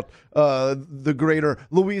throughout the greater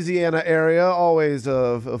Louisiana area. Always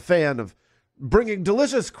a fan of bringing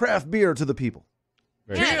delicious craft beer to the people.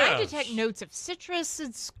 Yeah, and I Cheers. detect notes of citrus.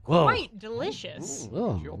 It's Whoa. quite delicious.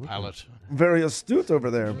 Oh, Your palate. Very astute over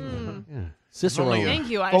there. yeah. Cicero. Only- Thank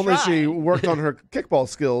you, I Only tried. she worked on her kickball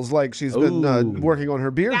skills like she's been Ooh. working on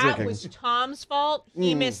her beer That drinking. was Tom's fault.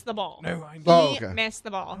 He missed the ball. No, I He Oh, okay. missed the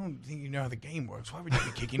I ball. don't think you know how the game works. Why would you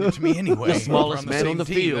be kicking it to me anyway? The smallest We're man same on the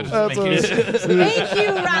team. field. That doesn't make any sense. Thank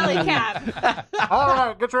you, Rally Cap. All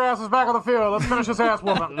right, get your asses back on the field. Let's finish this ass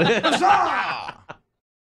whooping. Huzzah!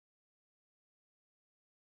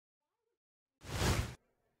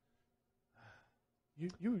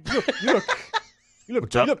 You look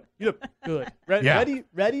good. Yeah.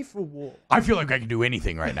 Ready for war. I feel like I can do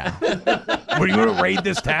anything right now. What, you want to raid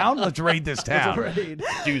this town? Let's raid this town.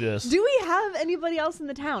 Do this. Do we have anybody else in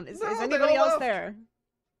the town? Is No, they anybody all else left. there?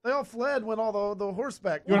 They all fled when all the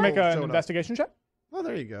horseback. You want to make people an showed up. investigation check? Oh,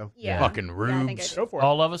 there you go. Yeah. Fucking Yeah, I think I rubes. do. Go for it.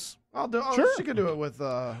 All of us? I'll do. Oh, Sure. She can do it with.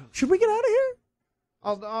 Should we get out of here?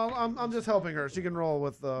 I'm just helping her. She can roll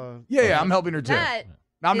with. Yeah, I'm helping her too. That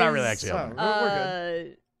No, I'm not is, really actually helping her. We're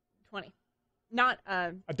good. 20. Not,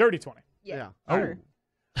 A dirty 20. yeah. Oh.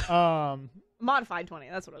 Or Um, modified 20.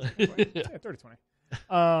 That's what I was looking for. yeah, dirty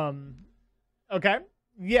 20. Okay.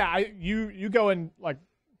 Yeah, you go and like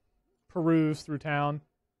peruse through town.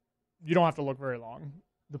 You don't have to look very long.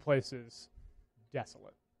 The place is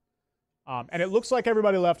desolate. And it looks like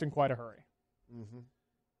everybody left in quite a hurry. Mm-hmm.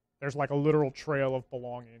 There's like a literal trail of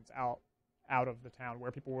belongings out of the town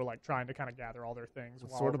where people were like trying to kind of gather all their things.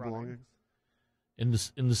 What while sort of running. belongings?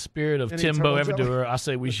 In the spirit of Any Timbo turtle jelly? Everdure, I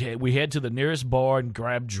say we head to the nearest bar and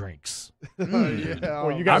grab drinks. Yeah.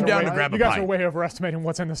 Well, you guys I'm are down way, to grab a you guys pint. are way overestimating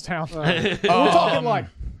what's in this town. We're Um, talking like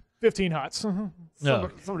 15 huts. No.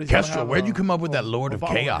 Somebody's gotta Kestrel, have, where'd you come up with that Lord a of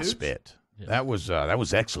bottle of Chaos hooch? bit? Yeah. That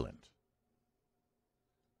was excellent.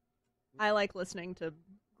 I like listening to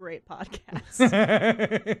great podcasts.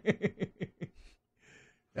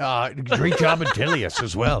 Great job, Atilius,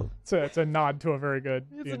 as well. It's a nod to a very good.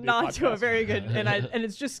 It's a D&D nod to a podcast. very good, and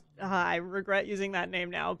it's just I regret using that name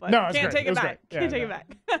now, but No, it's can't great. take It it was back. great. Can't Yeah, take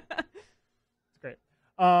no. it back.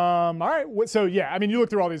 All right. So yeah, I mean, you look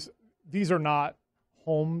through all these. These are not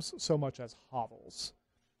homes so much as hovels.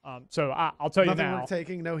 So I'll tell you Nothing now. worth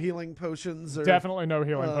taking. No healing potions. Or, Definitely no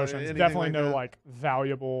healing potions. anything Definitely like no that? like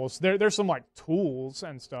valuables. There's some like tools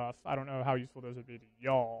and stuff. I don't know how useful those would be to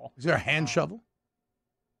y'all. Is there a hand shovel?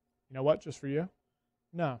 You know what? Just for you?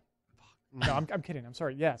 No. No, I'm kidding. I'm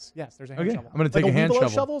sorry. Yes. There's a hand Okay, shovel. I'm gonna take like a hand Weevil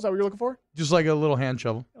shovel. shovel. Is that what you're looking for? Just like a little hand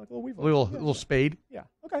shovel, Yeah, like a little weevil. little spade. Yeah.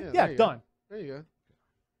 Okay. Yeah, Yeah. there you go. Done. There you go.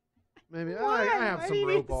 Maybe Why? I have Why do some you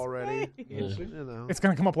rope need already. space? You know. It's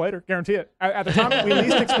gonna come up later. Guarantee it. At the time we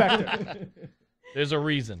least expect it. There's a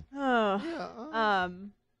reason. Oh. Yeah.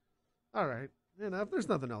 All right. You know, if there's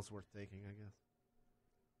nothing else worth taking, I guess.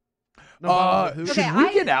 Who? Should Okay,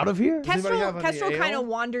 we get out of here? anybody have any Kestrel kind ale? of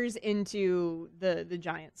wanders into the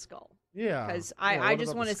giant skull. Yeah. Because Yeah, I what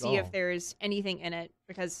just about want the to see if skull? there's anything in it,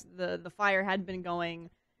 because the fire had been going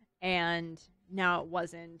and now it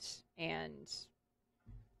wasn't, and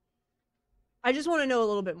I just want to know a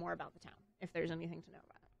little bit more about the town, if there's anything to know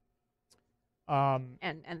about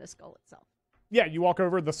it, and the skull itself. Yeah, you walk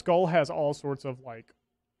over. The skull has all sorts of like,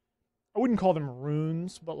 I wouldn't call them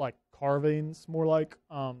runes, but like carvings, more like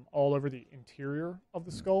all over the interior of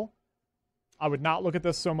the skull. I would not look at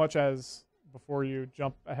this so much as, before you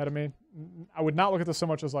jump ahead of me, I would not look at this so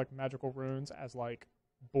much as like magical runes as like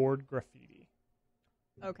board graffiti.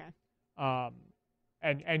 Okay.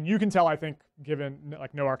 And you can tell, I think, given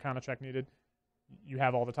like no Arcana check needed, you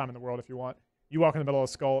have all the time in the world if you want. You walk in the middle of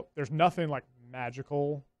the skull. There's nothing like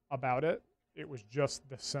magical about it. It was just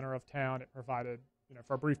the center of town. It provided,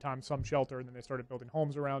 for a brief time, some shelter, and then they started building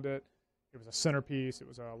homes around it. It was a centerpiece. It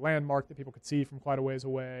was a landmark that people could see from quite a ways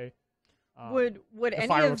away. Would The any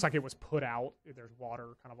fire of looks like it was put out. There's water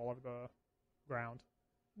kind of all over the ground.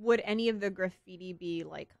 would any of the graffiti be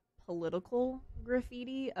like political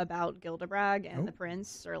graffiti about Gildebrand and the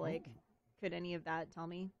prince, or like could any of that tell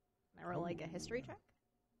me? Can I roll like a history check?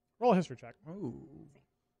 Roll a history check.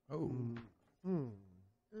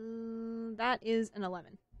 That is an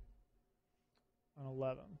 11. An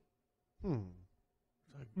 11. Hmm.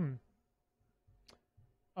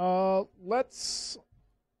 Let's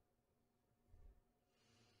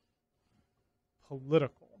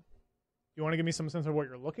political. Do you want to give me some sense of what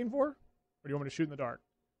you're looking for, or do you want me to shoot in the dark?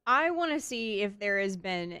 I want to see if there has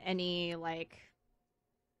been any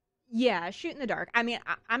shoot in the dark. I mean,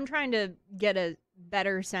 I'm trying to get a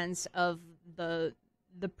better sense of the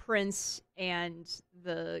prince and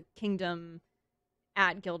the kingdom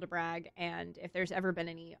at Gildebrand, and if there's ever been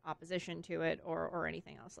any opposition to it or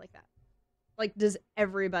anything else like that. Like, does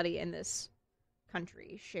everybody in this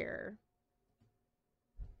country share?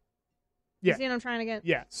 Yeah. You see what I'm trying to get?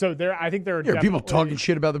 Yeah. So I think there are There are people definitely- talking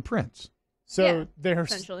shit about the prince. So Yeah,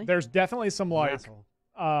 essentially. there's definitely some like Asshole.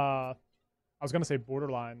 I was gonna say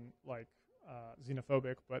borderline like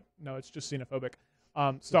xenophobic, but no, it's just xenophobic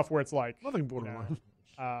stuff where it's like Nothing borderline.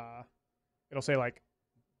 It'll say like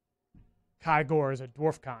Kygor is a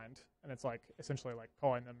dwarf kind, and it's like essentially like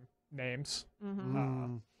calling them names.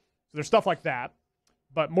 Mm-hmm. So there's stuff like that.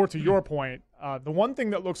 But more to your point, the one thing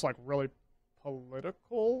that looks like really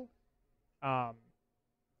political,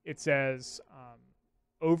 it says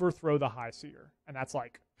overthrow the High Seer. And that's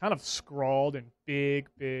like kind of scrawled in big,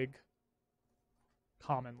 big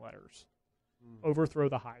common letters. Overthrow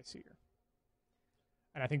the High Seer.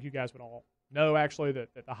 And I think you guys would all know actually that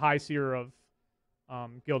the High Seer of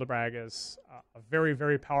Gildebrand is a very,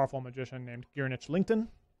 very powerful magician named Guaranty Lincoln.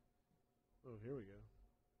 Oh, here we go.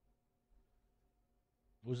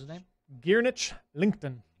 What was his name? Guaranty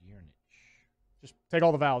Lincoln. Just take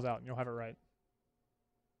all the vowels out and you'll have it right.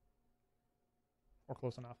 Or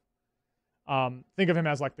close enough. Think of him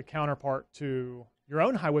as like the counterpart to your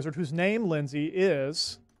own High Wizard, whose name, Lindsay,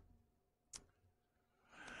 is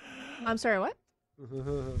I'm sorry, what?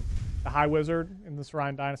 the High Wizard in the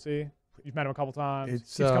Sarayan Dynasty. You've met him a couple times.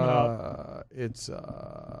 It's Keeps coming up.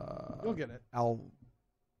 You'll get it.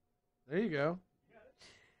 There you go.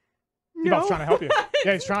 Bebop's trying to help you.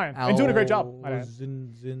 Yeah, he's trying. And doing a great job. might add.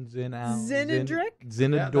 Zenodric?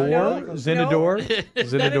 Zenador? Zenador?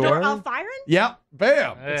 Zenador Alfiron? Yep.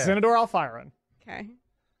 Bam. It's Zenador Alfiron. Okay.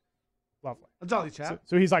 Lovely. A jolly chap.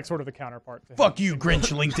 So he's like sort of the counterpart to him. Fuck you,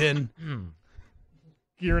 Grinch LinkedIn.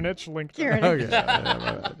 Gearnich Lincoln. Gearnich.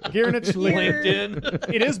 Gearnich Lincoln.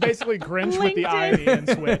 LinkedIn. It is basically Grinch with the I and the N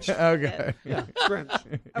switch. Okay. Yeah, French.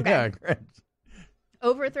 Okay. Yeah, Grinch.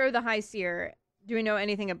 Overthrow the High Seer. Do we know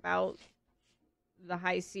anything about the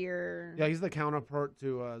High Seer? Yeah, he's the counterpart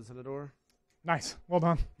to Zenador. Nice. Well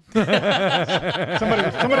done. somebody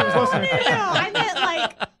was listening. No,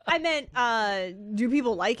 I meant, do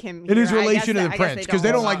people like him In his here? I guess relation to that- the I guess prince, because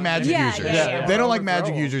they don't like magic Yeah, users. yeah. They don't like Overthrow.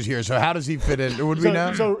 magic users here. So how does he fit in? Would we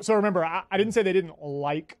know? So remember, I didn't say they didn't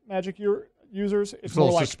like magic users. It's It's a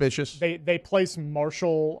little more like suspicious. they place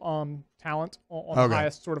martial talent on the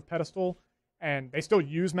highest sort of pedestal, and they still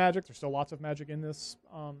use magic. There's still lots of magic in this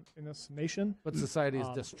nation. But society is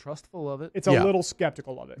distrustful of it. It's a little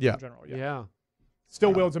skeptical of it in general. Yeah.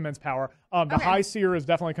 Still wields immense power. The High Seer is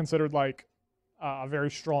definitely considered like a very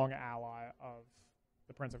strong ally of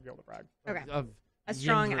the Prince of Gildebrand. Okay. Of A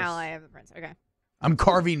strong Yindra's. ally of the prince. Okay. I'm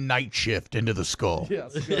carving Night Shift into the skull.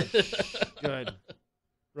 Yes, good. Good.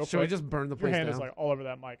 Real Should we quick, just burn the your place hand down? is like all over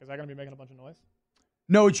that mic. Is that going to be making a bunch of noise?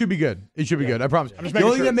 No, it should be good. It should be good. I promise. I'm just The making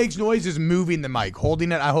only sure. thing that makes noise is moving the mic.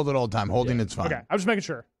 Holding it, I hold it all the time. Holding it's fine. Okay, I'm just making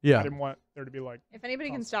sure. Yeah. I didn't want there to be like. If anybody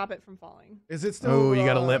can stop it from falling. Is it still? Oh, you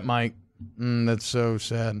got a lip mic. That's so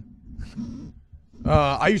sad.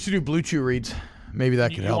 I used to do Blue Chew reads. Maybe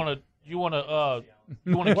that could help. You want to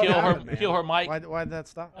What kill her? happened, man? Kill her mic. Why'd that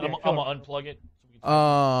stop? I'm gonna unplug it.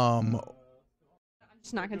 I'm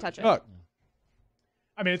just not gonna touch it.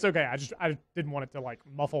 I mean, it's okay. I didn't want it to like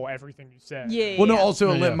muffle everything you said. Yeah. Well, no. Also,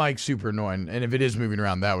 a Yeah, lip yeah. mic's super annoying, and if it is moving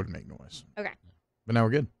around, that would make noise. Okay. But now we're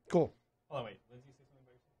good. Cool. Oh wait.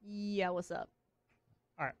 Yeah. What's up?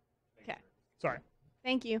 All right. Okay. Sorry.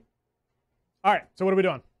 Thank you. All right. So what are we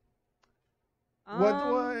doing?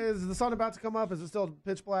 What is the sun about to come up? Is it still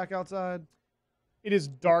pitch black outside? It is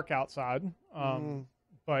dark outside,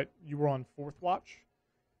 but you were on 4th watch,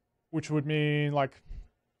 which would mean like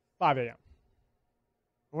 5 a.m.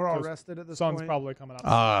 We're all Because rested at this Sun's point. probably coming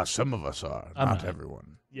up. Some of us are, I'm not not.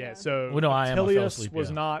 everyone. Yeah. So Well, no, I am. I fell Atilius asleep, was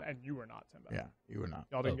yeah. not, and you were not, Timbo. Yeah, you were not.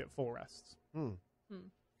 Y'all didn't Oh. get full rests. Hmm.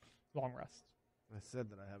 Long rests. I said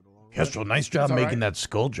that I have the long. Kestrel, nice job That's all making right. that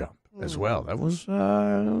skull jump as well. That was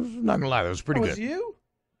not gonna lie, that was pretty That good. was you?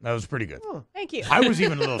 That was pretty good. Thank you. I was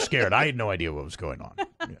even a little scared. I had no idea what was going on.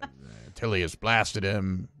 Atilius blasted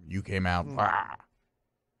him. You came out. Ah.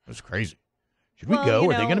 It was crazy. Should we Well, go? you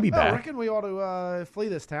Are they know- going to be Oh, I back? reckon we ought to flee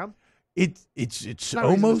this town. It's Not a reason to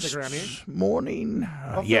almost stick around here. morning.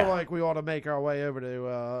 I feel Yeah, like we ought to make our way over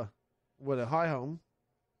to with a high home.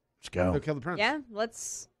 let's go. Go kill the prince. Yeah.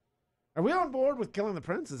 Let's. Are we on board with killing the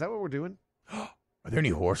prince? Is that what we're doing? Are there any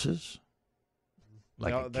horses?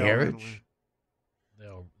 Like They a all- they all ran carriage? away.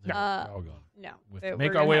 They're all gone. No. With- We're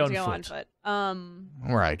make gonna our way have on to go foot. but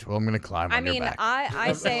All right. Well, I'm going to climb I on your mean, back.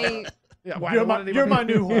 I say Yeah, You're my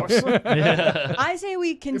new horse. I say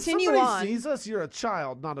we If continue somebody on. sees us, you're a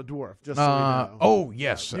child, not a dwarf. Just so you know. Oh,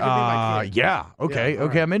 yes. You can be my kid. Yeah. Okay. Yeah, all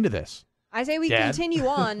okay. right. I'm into this. I say we Dad? continue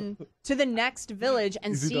on to the next village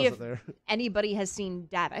and Easy see does if it there. anybody has seen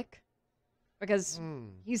Davik. Because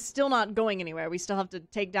he's still not going anywhere. We still have to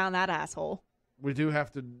take down that asshole. We do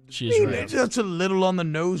have to. She's I mean, right. that's a little on the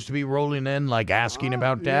nose to be rolling in, like asking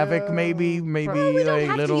about Davik, yeah. maybe we don't like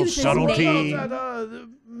have to little use his subtlety. name. That the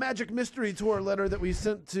magic mystery tour letter that we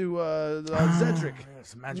sent to Zedric.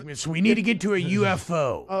 Yes, magic miss. We need to get to a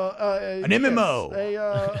UFO. An MMO.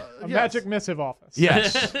 A magic missive office.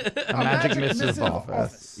 Yes, a magic missive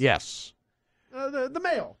office. Yes. The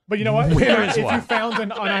mail. But you know what? Where is if one? you found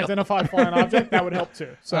an unidentified flying object, that would help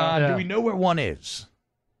too. So Do we know where one is?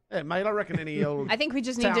 Hey, mate, I reckon any old I think we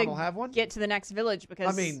just need town to will have one. get to the next village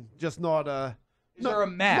because I mean, just not Is there a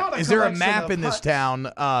map? not a Is there a collection map of in this huts. town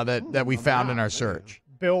that we found in our search?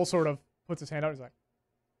 Bill sort of puts his hand out. He's like,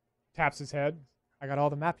 taps his head. I got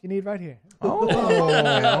all the map you need right here.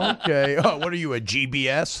 Oh, okay. Oh, what are you, a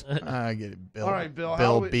GBS? I get it, Bill. All right, Bill, how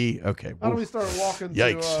Bill do we- B. Okay. How do we Oof. start walking?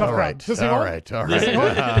 Yikes. To, All right. Does he All want- right. All right.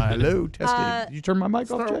 Hello. Testing. Did you turn my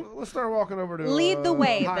mic off, Jay? let's start walking over to. Lead the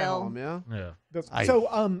way, High Bill. Home, yeah. Yeah.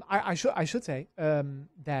 I should say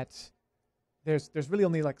that there's really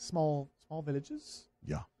only like small villages.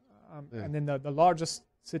 Yeah. Yeah. And then the largest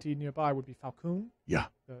city nearby would be Falcon. Yeah.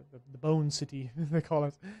 The Bone City they call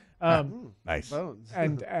it. Nice. Bones.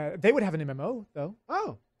 And they would have an MMO though.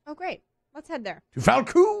 oh, oh great. Let's head there. To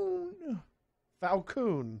Falcon.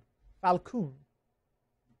 Falcon. Falcon.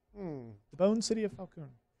 Hmm. The Bone City of Falcon.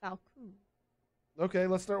 Falcon. Okay,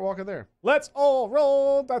 let's start walking there. Let's all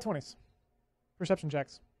roll die 20s. Perception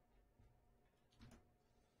checks.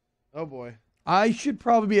 Oh boy. I should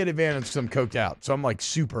probably be at advantage because I'm coked out, so I'm like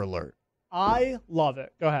super alert. I love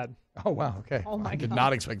it. Go ahead. Oh, wow. Okay. Oh, my I did God.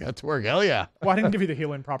 not expect that to work. Hell yeah. Well, I didn't give you the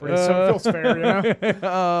healing properties, so it feels fair, you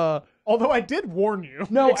know? Although I did warn you.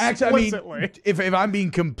 No, actually, I explicitly. mean, if I'm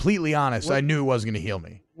being completely honest, I knew it wasn't going to heal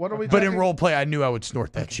me. What are we? But in talking- role play, I knew I would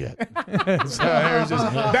snort that shit. So it was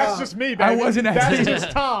just- That's just me, baby. I wasn't actually. That's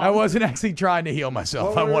just Tom. I wasn't actually trying to heal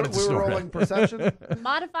myself. I wanted to we were snort rolling it. perception.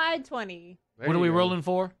 Modified 20. There What are you we go. rolling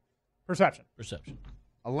for? Perception. Perception.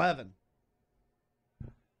 11.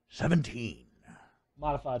 17.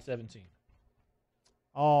 Modified 17.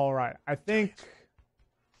 All right. I think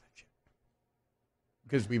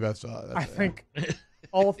Because we both saw it. I think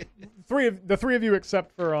all three of you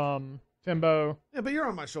except for Timbo Yeah, but you're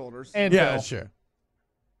on my shoulders. and Yeah, Bill. sure.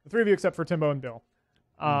 The three of you except for Timbo and Bill.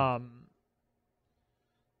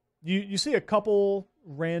 You see a couple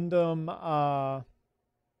random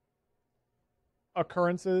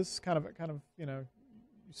occurrences, kind of you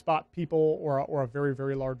spot people or a very,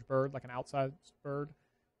 very large bird, like an outside bird,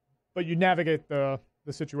 but you navigate the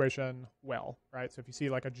situation well, right? So if you see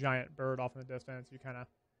like a giant bird off in the distance, you kind of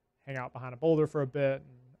hang out behind a boulder for a bit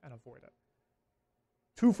and avoid it.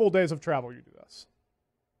 2 full days of travel, you do this.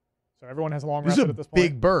 So everyone has a long This rest is a at this point.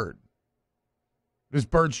 big bird. This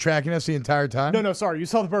bird's tracking us the entire time? No, sorry. You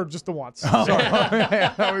saw the bird just the once. Oh, Sorry. I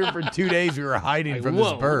thought we were for 2 days we were hiding Like, from this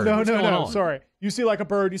whoa. bird. No, What's going on? sorry. You see like a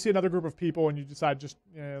bird, you see another group of people, and you decide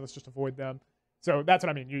let's just avoid them. So that's what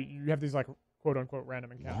I mean. You have these like quote unquote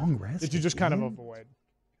random encounters Long rest that you just kind of again? avoid.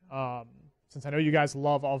 Since I know you guys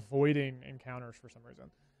love avoiding encounters for some reason.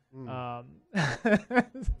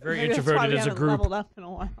 Very Maybe that's why introverted we as a haven't group. leveled up in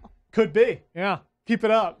a while. Could be. Yeah. Keep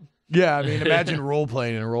it up. Yeah, I mean, imagine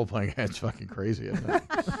role-playing in a role-playing game. It's fucking crazy, isn't it?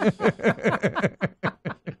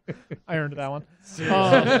 I earned that one.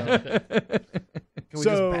 Can we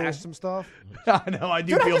So- just bash some stuff? I know, I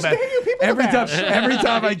do Dude, I feel just bad. gave you people to Every time, bash. every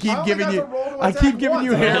time I keep giving you, I keep giving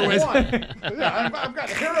you heroism. Yeah, I've got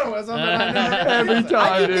heroism. And I never Every use it.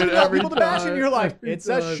 time, dude. You got Every people to bash, and time. you're like, it's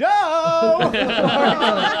a show.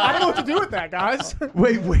 I don't know what to do with that, guys.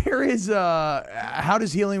 Wait, where is how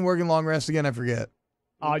does healing work in long rest again? I forget.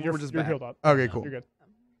 You're just you're back. healed up. Okay, cool. You're good.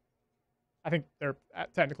 I think they're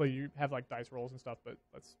technically you have like dice rolls and stuff, but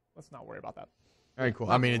let's not worry about that. All right,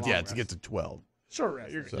 cool. I mean, Long to rest. get to 12. Short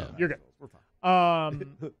rest. You're good. So- You're good. We're fine.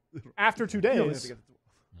 After 2 You don't have to days, get to-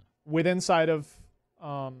 within sight of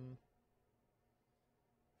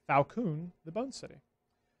Falcon, the Bone City.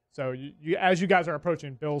 So you as you guys are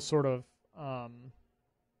approaching, Bill's sort of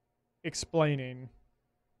explaining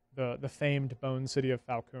the famed Bone City of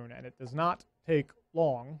Falcon, and it does not take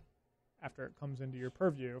long after it comes into your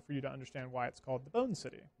purview for you to understand why it's called the Bone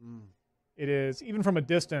City. It is, even from a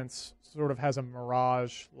distance, sort of has a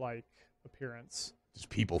mirage-like appearance. Just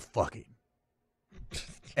people fucking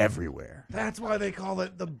everywhere. That's why they call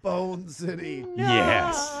it the Bone City.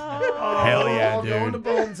 Yes. Oh, Hell yeah, Going to dude.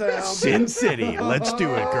 Bone Town. Sin City. Let's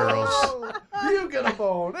do it, girls. You get a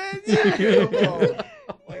bone, and you get a bone.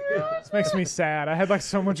 Oh my God. This makes me sad. I had like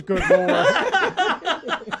so much good lore.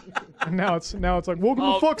 And now it's like, welcome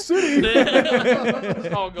to Fuck City.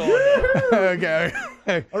 It's all going. Okay.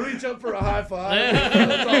 I reach up for a high five.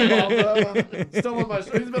 It's all balled up. Still on my.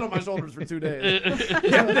 He's been on my shoulders for 2 days.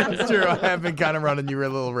 Yeah, that's true. I have been kind of running you a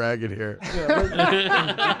little ragged here.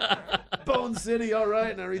 Bone City, all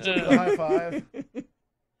right. And I reach up for the high five.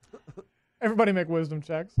 Everybody make wisdom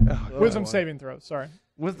checks. Wisdom saving throws. Sorry.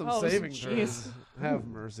 Wisdom Oh, saving jeez. throws. Have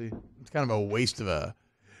mercy. It's kind of a waste of a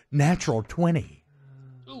natural 20.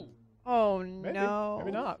 Oh Maybe. no.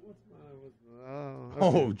 Maybe not. Oh,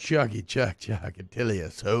 Oh, Chucky, Chuck,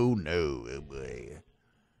 Atilius. Oh, no. Oh, boy.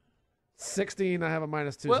 16. I have a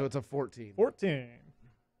 -2, What? so it's a 14. 14.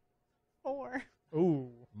 4. Ooh.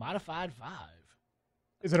 Modified 5.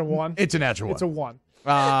 Is it a 1? It's a natural one. It's a 1.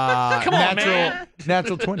 Come on, natural, man.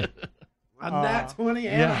 Natural 20. A nat 20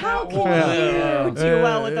 and yeah. a How nat can 1. Yeah. you do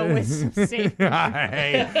well with a wisdom save?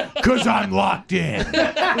 Because I'm locked in.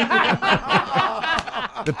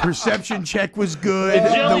 The perception check was good. The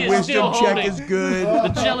jelly The is still wisdom check holding. is good. The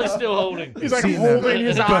jelly's still holding. He's like Seen that. holding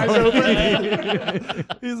his eyes open.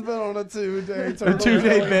 He's been on a 2-day A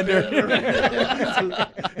 2-day bender.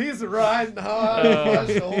 He's riding high on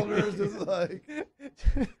my shoulders, just like.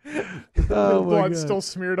 Oh, my Blood God. still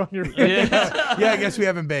smeared on your face. Yeah. Yeah, I guess we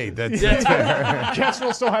haven't bathed. That's fair.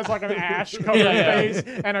 Kestrel still has like an ash covered Yeah. face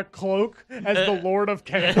and a cloak as the Lord of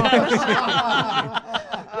Chaos.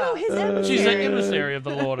 No, his emissary. She's an emissary of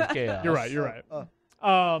the Lord of Chaos. You're right. You're right.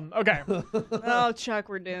 Okay. Oh, Chuck,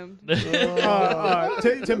 we're doomed.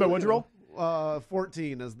 Timbo, what'd you roll?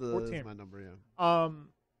 14 is 14. my number, yeah.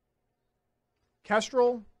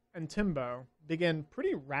 Kestrel and Timbo begin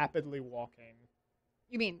pretty rapidly walking.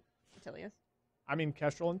 You mean Atilius? I mean,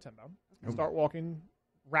 Kestrel and Timbo start walking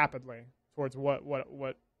rapidly towards what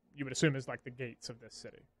you would assume is like the gates of this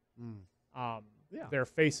city. Yeah. Their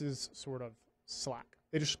faces sort of slack.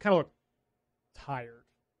 They just kind of look tired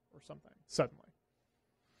or something suddenly.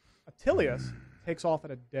 Atilius takes off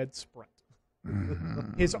at a dead sprint.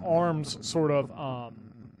 His arms sort of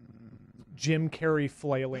Jim Carrey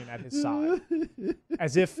flailing at his side,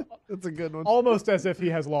 as if That's a good one. almost as if he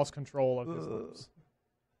has lost control of his limbs.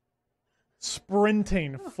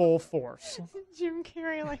 Sprinting full force. Jim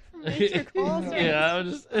Carrey, like from Nature Calls. Yeah, I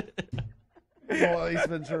was just. Well, Ace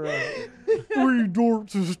Ventura. 3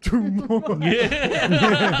 dorks is too much.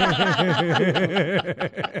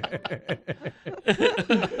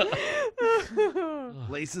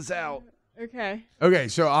 Laces out. Okay. Okay,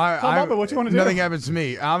 so Bubba, what you wanna do? nothing happens to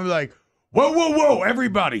me. I'm like, whoa,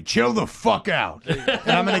 everybody, chill the fuck out. And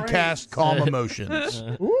I'm going to cast Calm Emotions.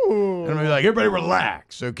 Ooh. And I'm going to be like, everybody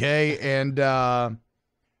relax, okay? And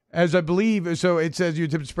as I believe, so it says you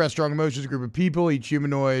attempt to express strong emotions, a group of people, each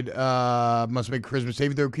humanoid must make a charisma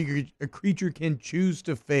saving throw. A creature can choose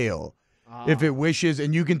to fail if it wishes,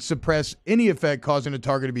 and you can suppress any effect causing a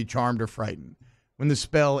target to be charmed or frightened. When the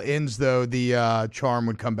spell ends, though, the charm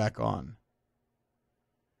would come back on.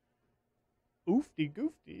 Oofty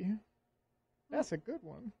goofty. That's a good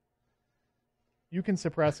one. You can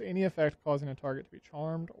suppress any effect causing a target to be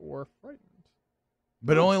charmed or frightened.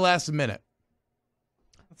 But it only lasts a minute.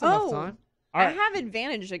 That's enough time. All I right. have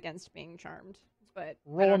advantage against being charmed, but I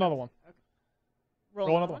Roll don't another know. one. Okay.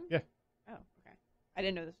 Roll another one. Yeah. Oh, okay. I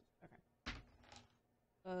didn't know this.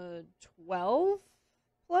 Okay. 12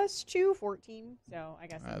 plus 2, 14. So I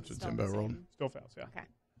guess That's it's what still Timbo the rolled. same. Still fails, yeah. Okay.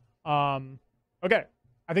 Okay.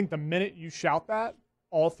 I think the minute you shout that,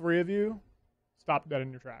 all 3 of you stop dead in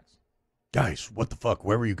your tracks. Guys, what the fuck?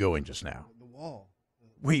 Where were you going just now? The wall.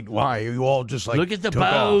 Wait, why? You all just like Look at the took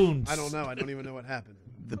off? bones. I don't know. I don't even know what happened.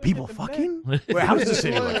 The people fucking? Wait, how does the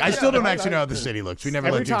city look? I still don't actually know how the city looks. We never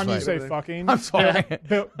Every let you time you explain. say fucking, I'm sorry.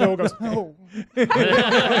 Bill goes, oh.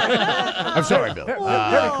 I'm sorry, Bill. Very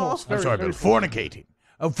close. I'm Very, sorry, very Bill. close. Fornicating.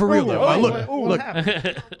 Oh, for real, though. Look, What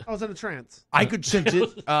happened? I was in a trance. I could sense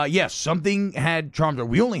it. Yes, something had charmed her.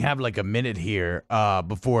 We only have like a minute here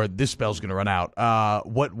before this spell's going to run out.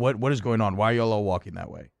 What is going on? Why are y'all all walking that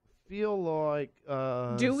way? Feel like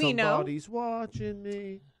Do we know? somebody's watching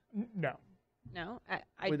me. No. No,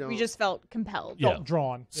 We we don't. just felt compelled. Yeah. Felt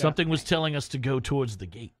drawn. Yeah. Something was telling us to go towards the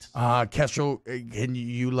gate. Kestrel, can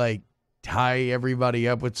you like tie everybody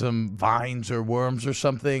up with some vines or worms or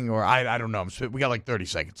something? Or I don't know. We got like 30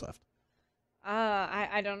 seconds left.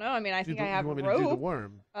 I don't know. I mean, I think I have you want me to do the rope.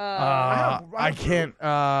 worm? I can't.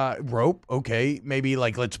 Rope. Okay, maybe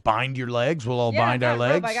like let's bind your legs. We'll all Yeah, bind I've our got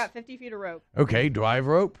rope. legs. I got 50 feet of rope. Okay, do I have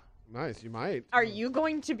rope? Nice. You might. Are you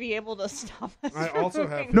going to be able to stop us? I from also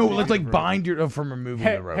have- moving? No, Yeah. let's like bind your from removing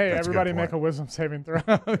Hey, the rope. hey That's a good everybody make a point. wisdom saving throw.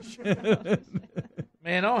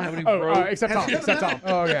 Man, I don't have any Oh, rope. except Has Tom. it been a Except Tom. minute?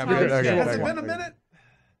 Oh, okay, I'm You're good. good. Okay, Has Has okay. it been a minute?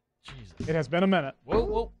 Jesus. It has been a minute.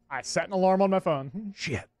 Whoa. I set an alarm on my phone.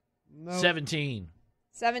 Shit. No. 17.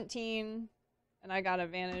 17, and I got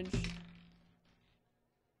advantage.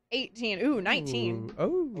 18. Ooh, 19.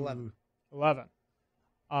 Oh. 11.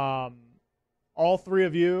 All 3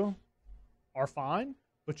 of you are fine,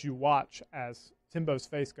 but you watch as Timbo's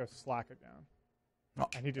face goes slacker down. Oh,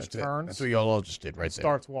 And he just that's it. turns, That's what y'all all just did right there.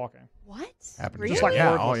 starts walking. What? Happened Really? just like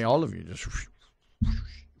yeah, wordless. all of you just.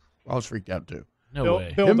 I was freaked out too. No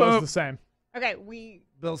way. Bill Timbo. does the same. Okay, we.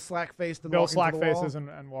 Bill slack faced and Bill walking slack to the wall. faces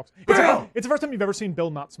and walks. It's the first time you've ever seen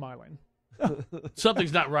Bill not smiling.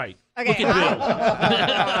 Something's not right. Okay. Look at Bill.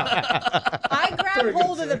 I grab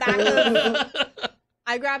hold of the back of.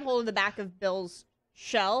 I grab hold of the back of Bill's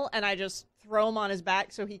shell, and I just throw him on his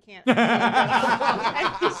back so he can't.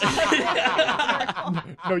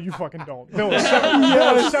 No, you fucking don't. Bill is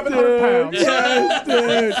 700 pounds.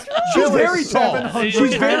 She's very tall.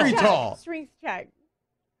 She's very tall. Strength check,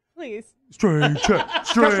 please. Strength check.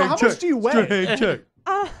 Strength how check. much do you weigh? Strength check.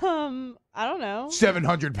 I don't know.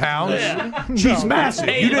 700 pounds. Yeah. She's massive.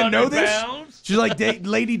 You didn't know 800 this? pounds? She's like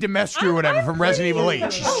Lady Demestri or whatever from Resident Evil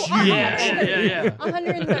 8. She's huge. Yeah.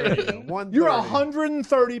 130. 130. You're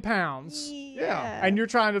 130 pounds, Yeah. and you're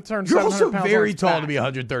trying to turn You're 700 also pounds very on his tall back. to be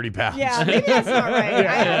 130 pounds. Yeah, maybe that's not right.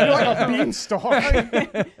 Yeah, you're like a beanstalk. All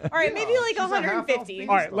right, maybe like She's a half-elf 150.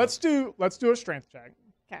 All right, let's do a strength check.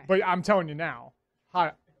 Okay. But I'm telling you now,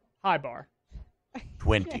 high bar.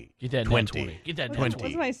 20. Get that 20. 20. Get that 20.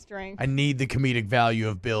 What's my strength? I need the comedic value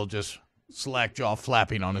of Bill just slack jaw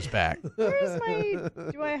flapping on his back. Where's my?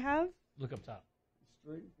 Do I have? Look up top.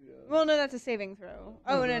 Well, no, that's a saving throw.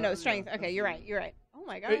 Oh no, strength. Okay, you're right. Oh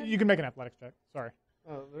my god. You can make an athletics check. Sorry.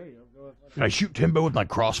 Oh, there you go. Go ahead. Can I shoot Timbo with my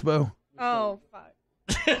crossbow? Oh fuck.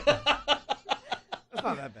 That's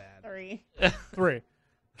not that bad. 3. 3.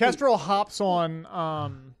 Kestrel hops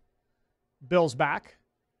on Bill's back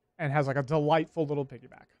and has like a delightful little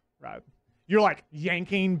piggyback ride. You're like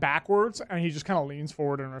yanking backwards, and he just kind of leans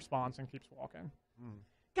forward in response and keeps walking.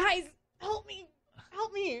 Guys, help me!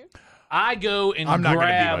 Help me! I go and I'm not going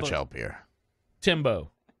to be grab much help here.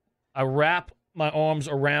 Timbo. I wrap my arms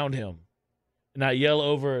around him, and I yell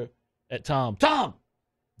over at Tom. Tom,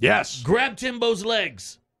 Yes. grab Timbo's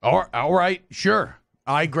legs. All right, sure.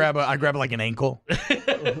 I grab like an ankle.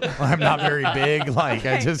 I'm not very big. Like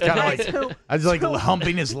I just kind of like I just like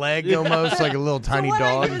humping his leg almost like a little tiny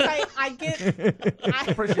dog.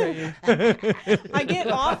 I get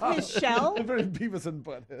off his shell. Very Beavis and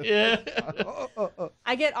Butthead. Yeah.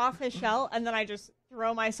 I get off his shell and then I just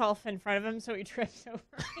throw myself in front of him so he trips over.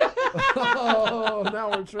 Oh, now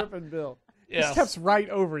we're tripping, Bill. He steps right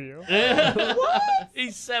over you. What?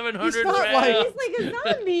 He's 700 He's not pounds. like- He's like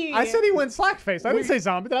a zombie. I said he went slack-faced. I didn't say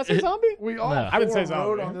zombie. Did I say zombie? We all No. I didn't say rode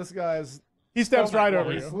zombie. on this guy's. He steps right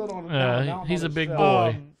over He you. slid on him down Yeah, on he's the a big shelf.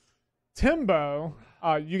 boy. Timbo,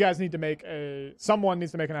 you guys need to make someone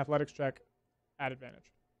needs to make an athletics check at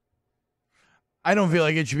advantage. I don't feel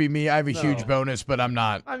like it should be me. I have a huge bonus, but I'm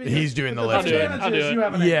not. I mean, He's doing the I'll do it. lifting. I'll do it. You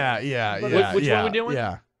have an Yeah, yeah, But yeah. which yeah, one we doing?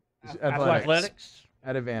 Yeah. Athletics.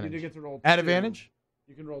 At You advantage. do get to roll At 2. advantage?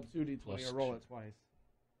 You can roll 2d20 Plus or roll it twice.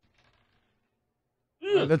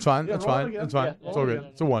 That's fine. Yeah, That's roll it fine. again. That's fine. Yeah, It's roll all it good. again.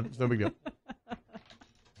 It's a 1. It's no big deal.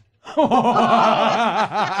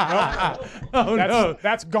 Oh no.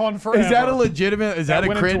 That's gone forever. Is that a legitimate? Is that a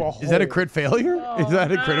went crit? into a Is that a hole. crit failure? Is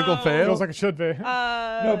that a critical fail? Feels like it should be.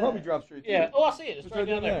 No, it probably drops straight. Yeah. Oh, I see it. It's right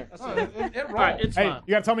down there. Oh, it All right, rolled. it's Hey, fine.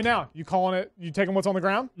 you gotta tell me now. You calling it? You taking what's on the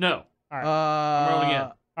ground? No. I'm rolling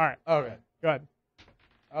again. All right, Okay. go ahead.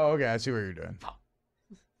 Oh, okay. I see what you're doing.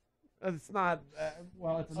 It's not.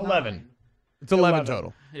 Well, it's 11. 9. It's 11 11.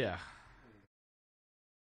 total. Yeah.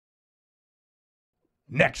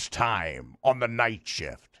 Next time on the night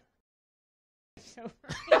shift.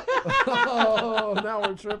 Oh, now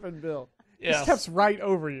we're tripping, Bill. He Yeah. steps right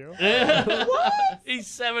over you. What? He's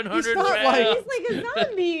 700 He's not pounds. like- He's like a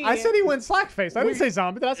zombie. I said he went slack-faced. I didn't say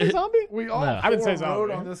zombie. Did I say zombie? We all No. I didn't say rode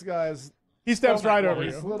zombie. on this guy's. He steps right over He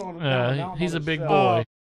you. slid on him down He's on a the big shelf. boy.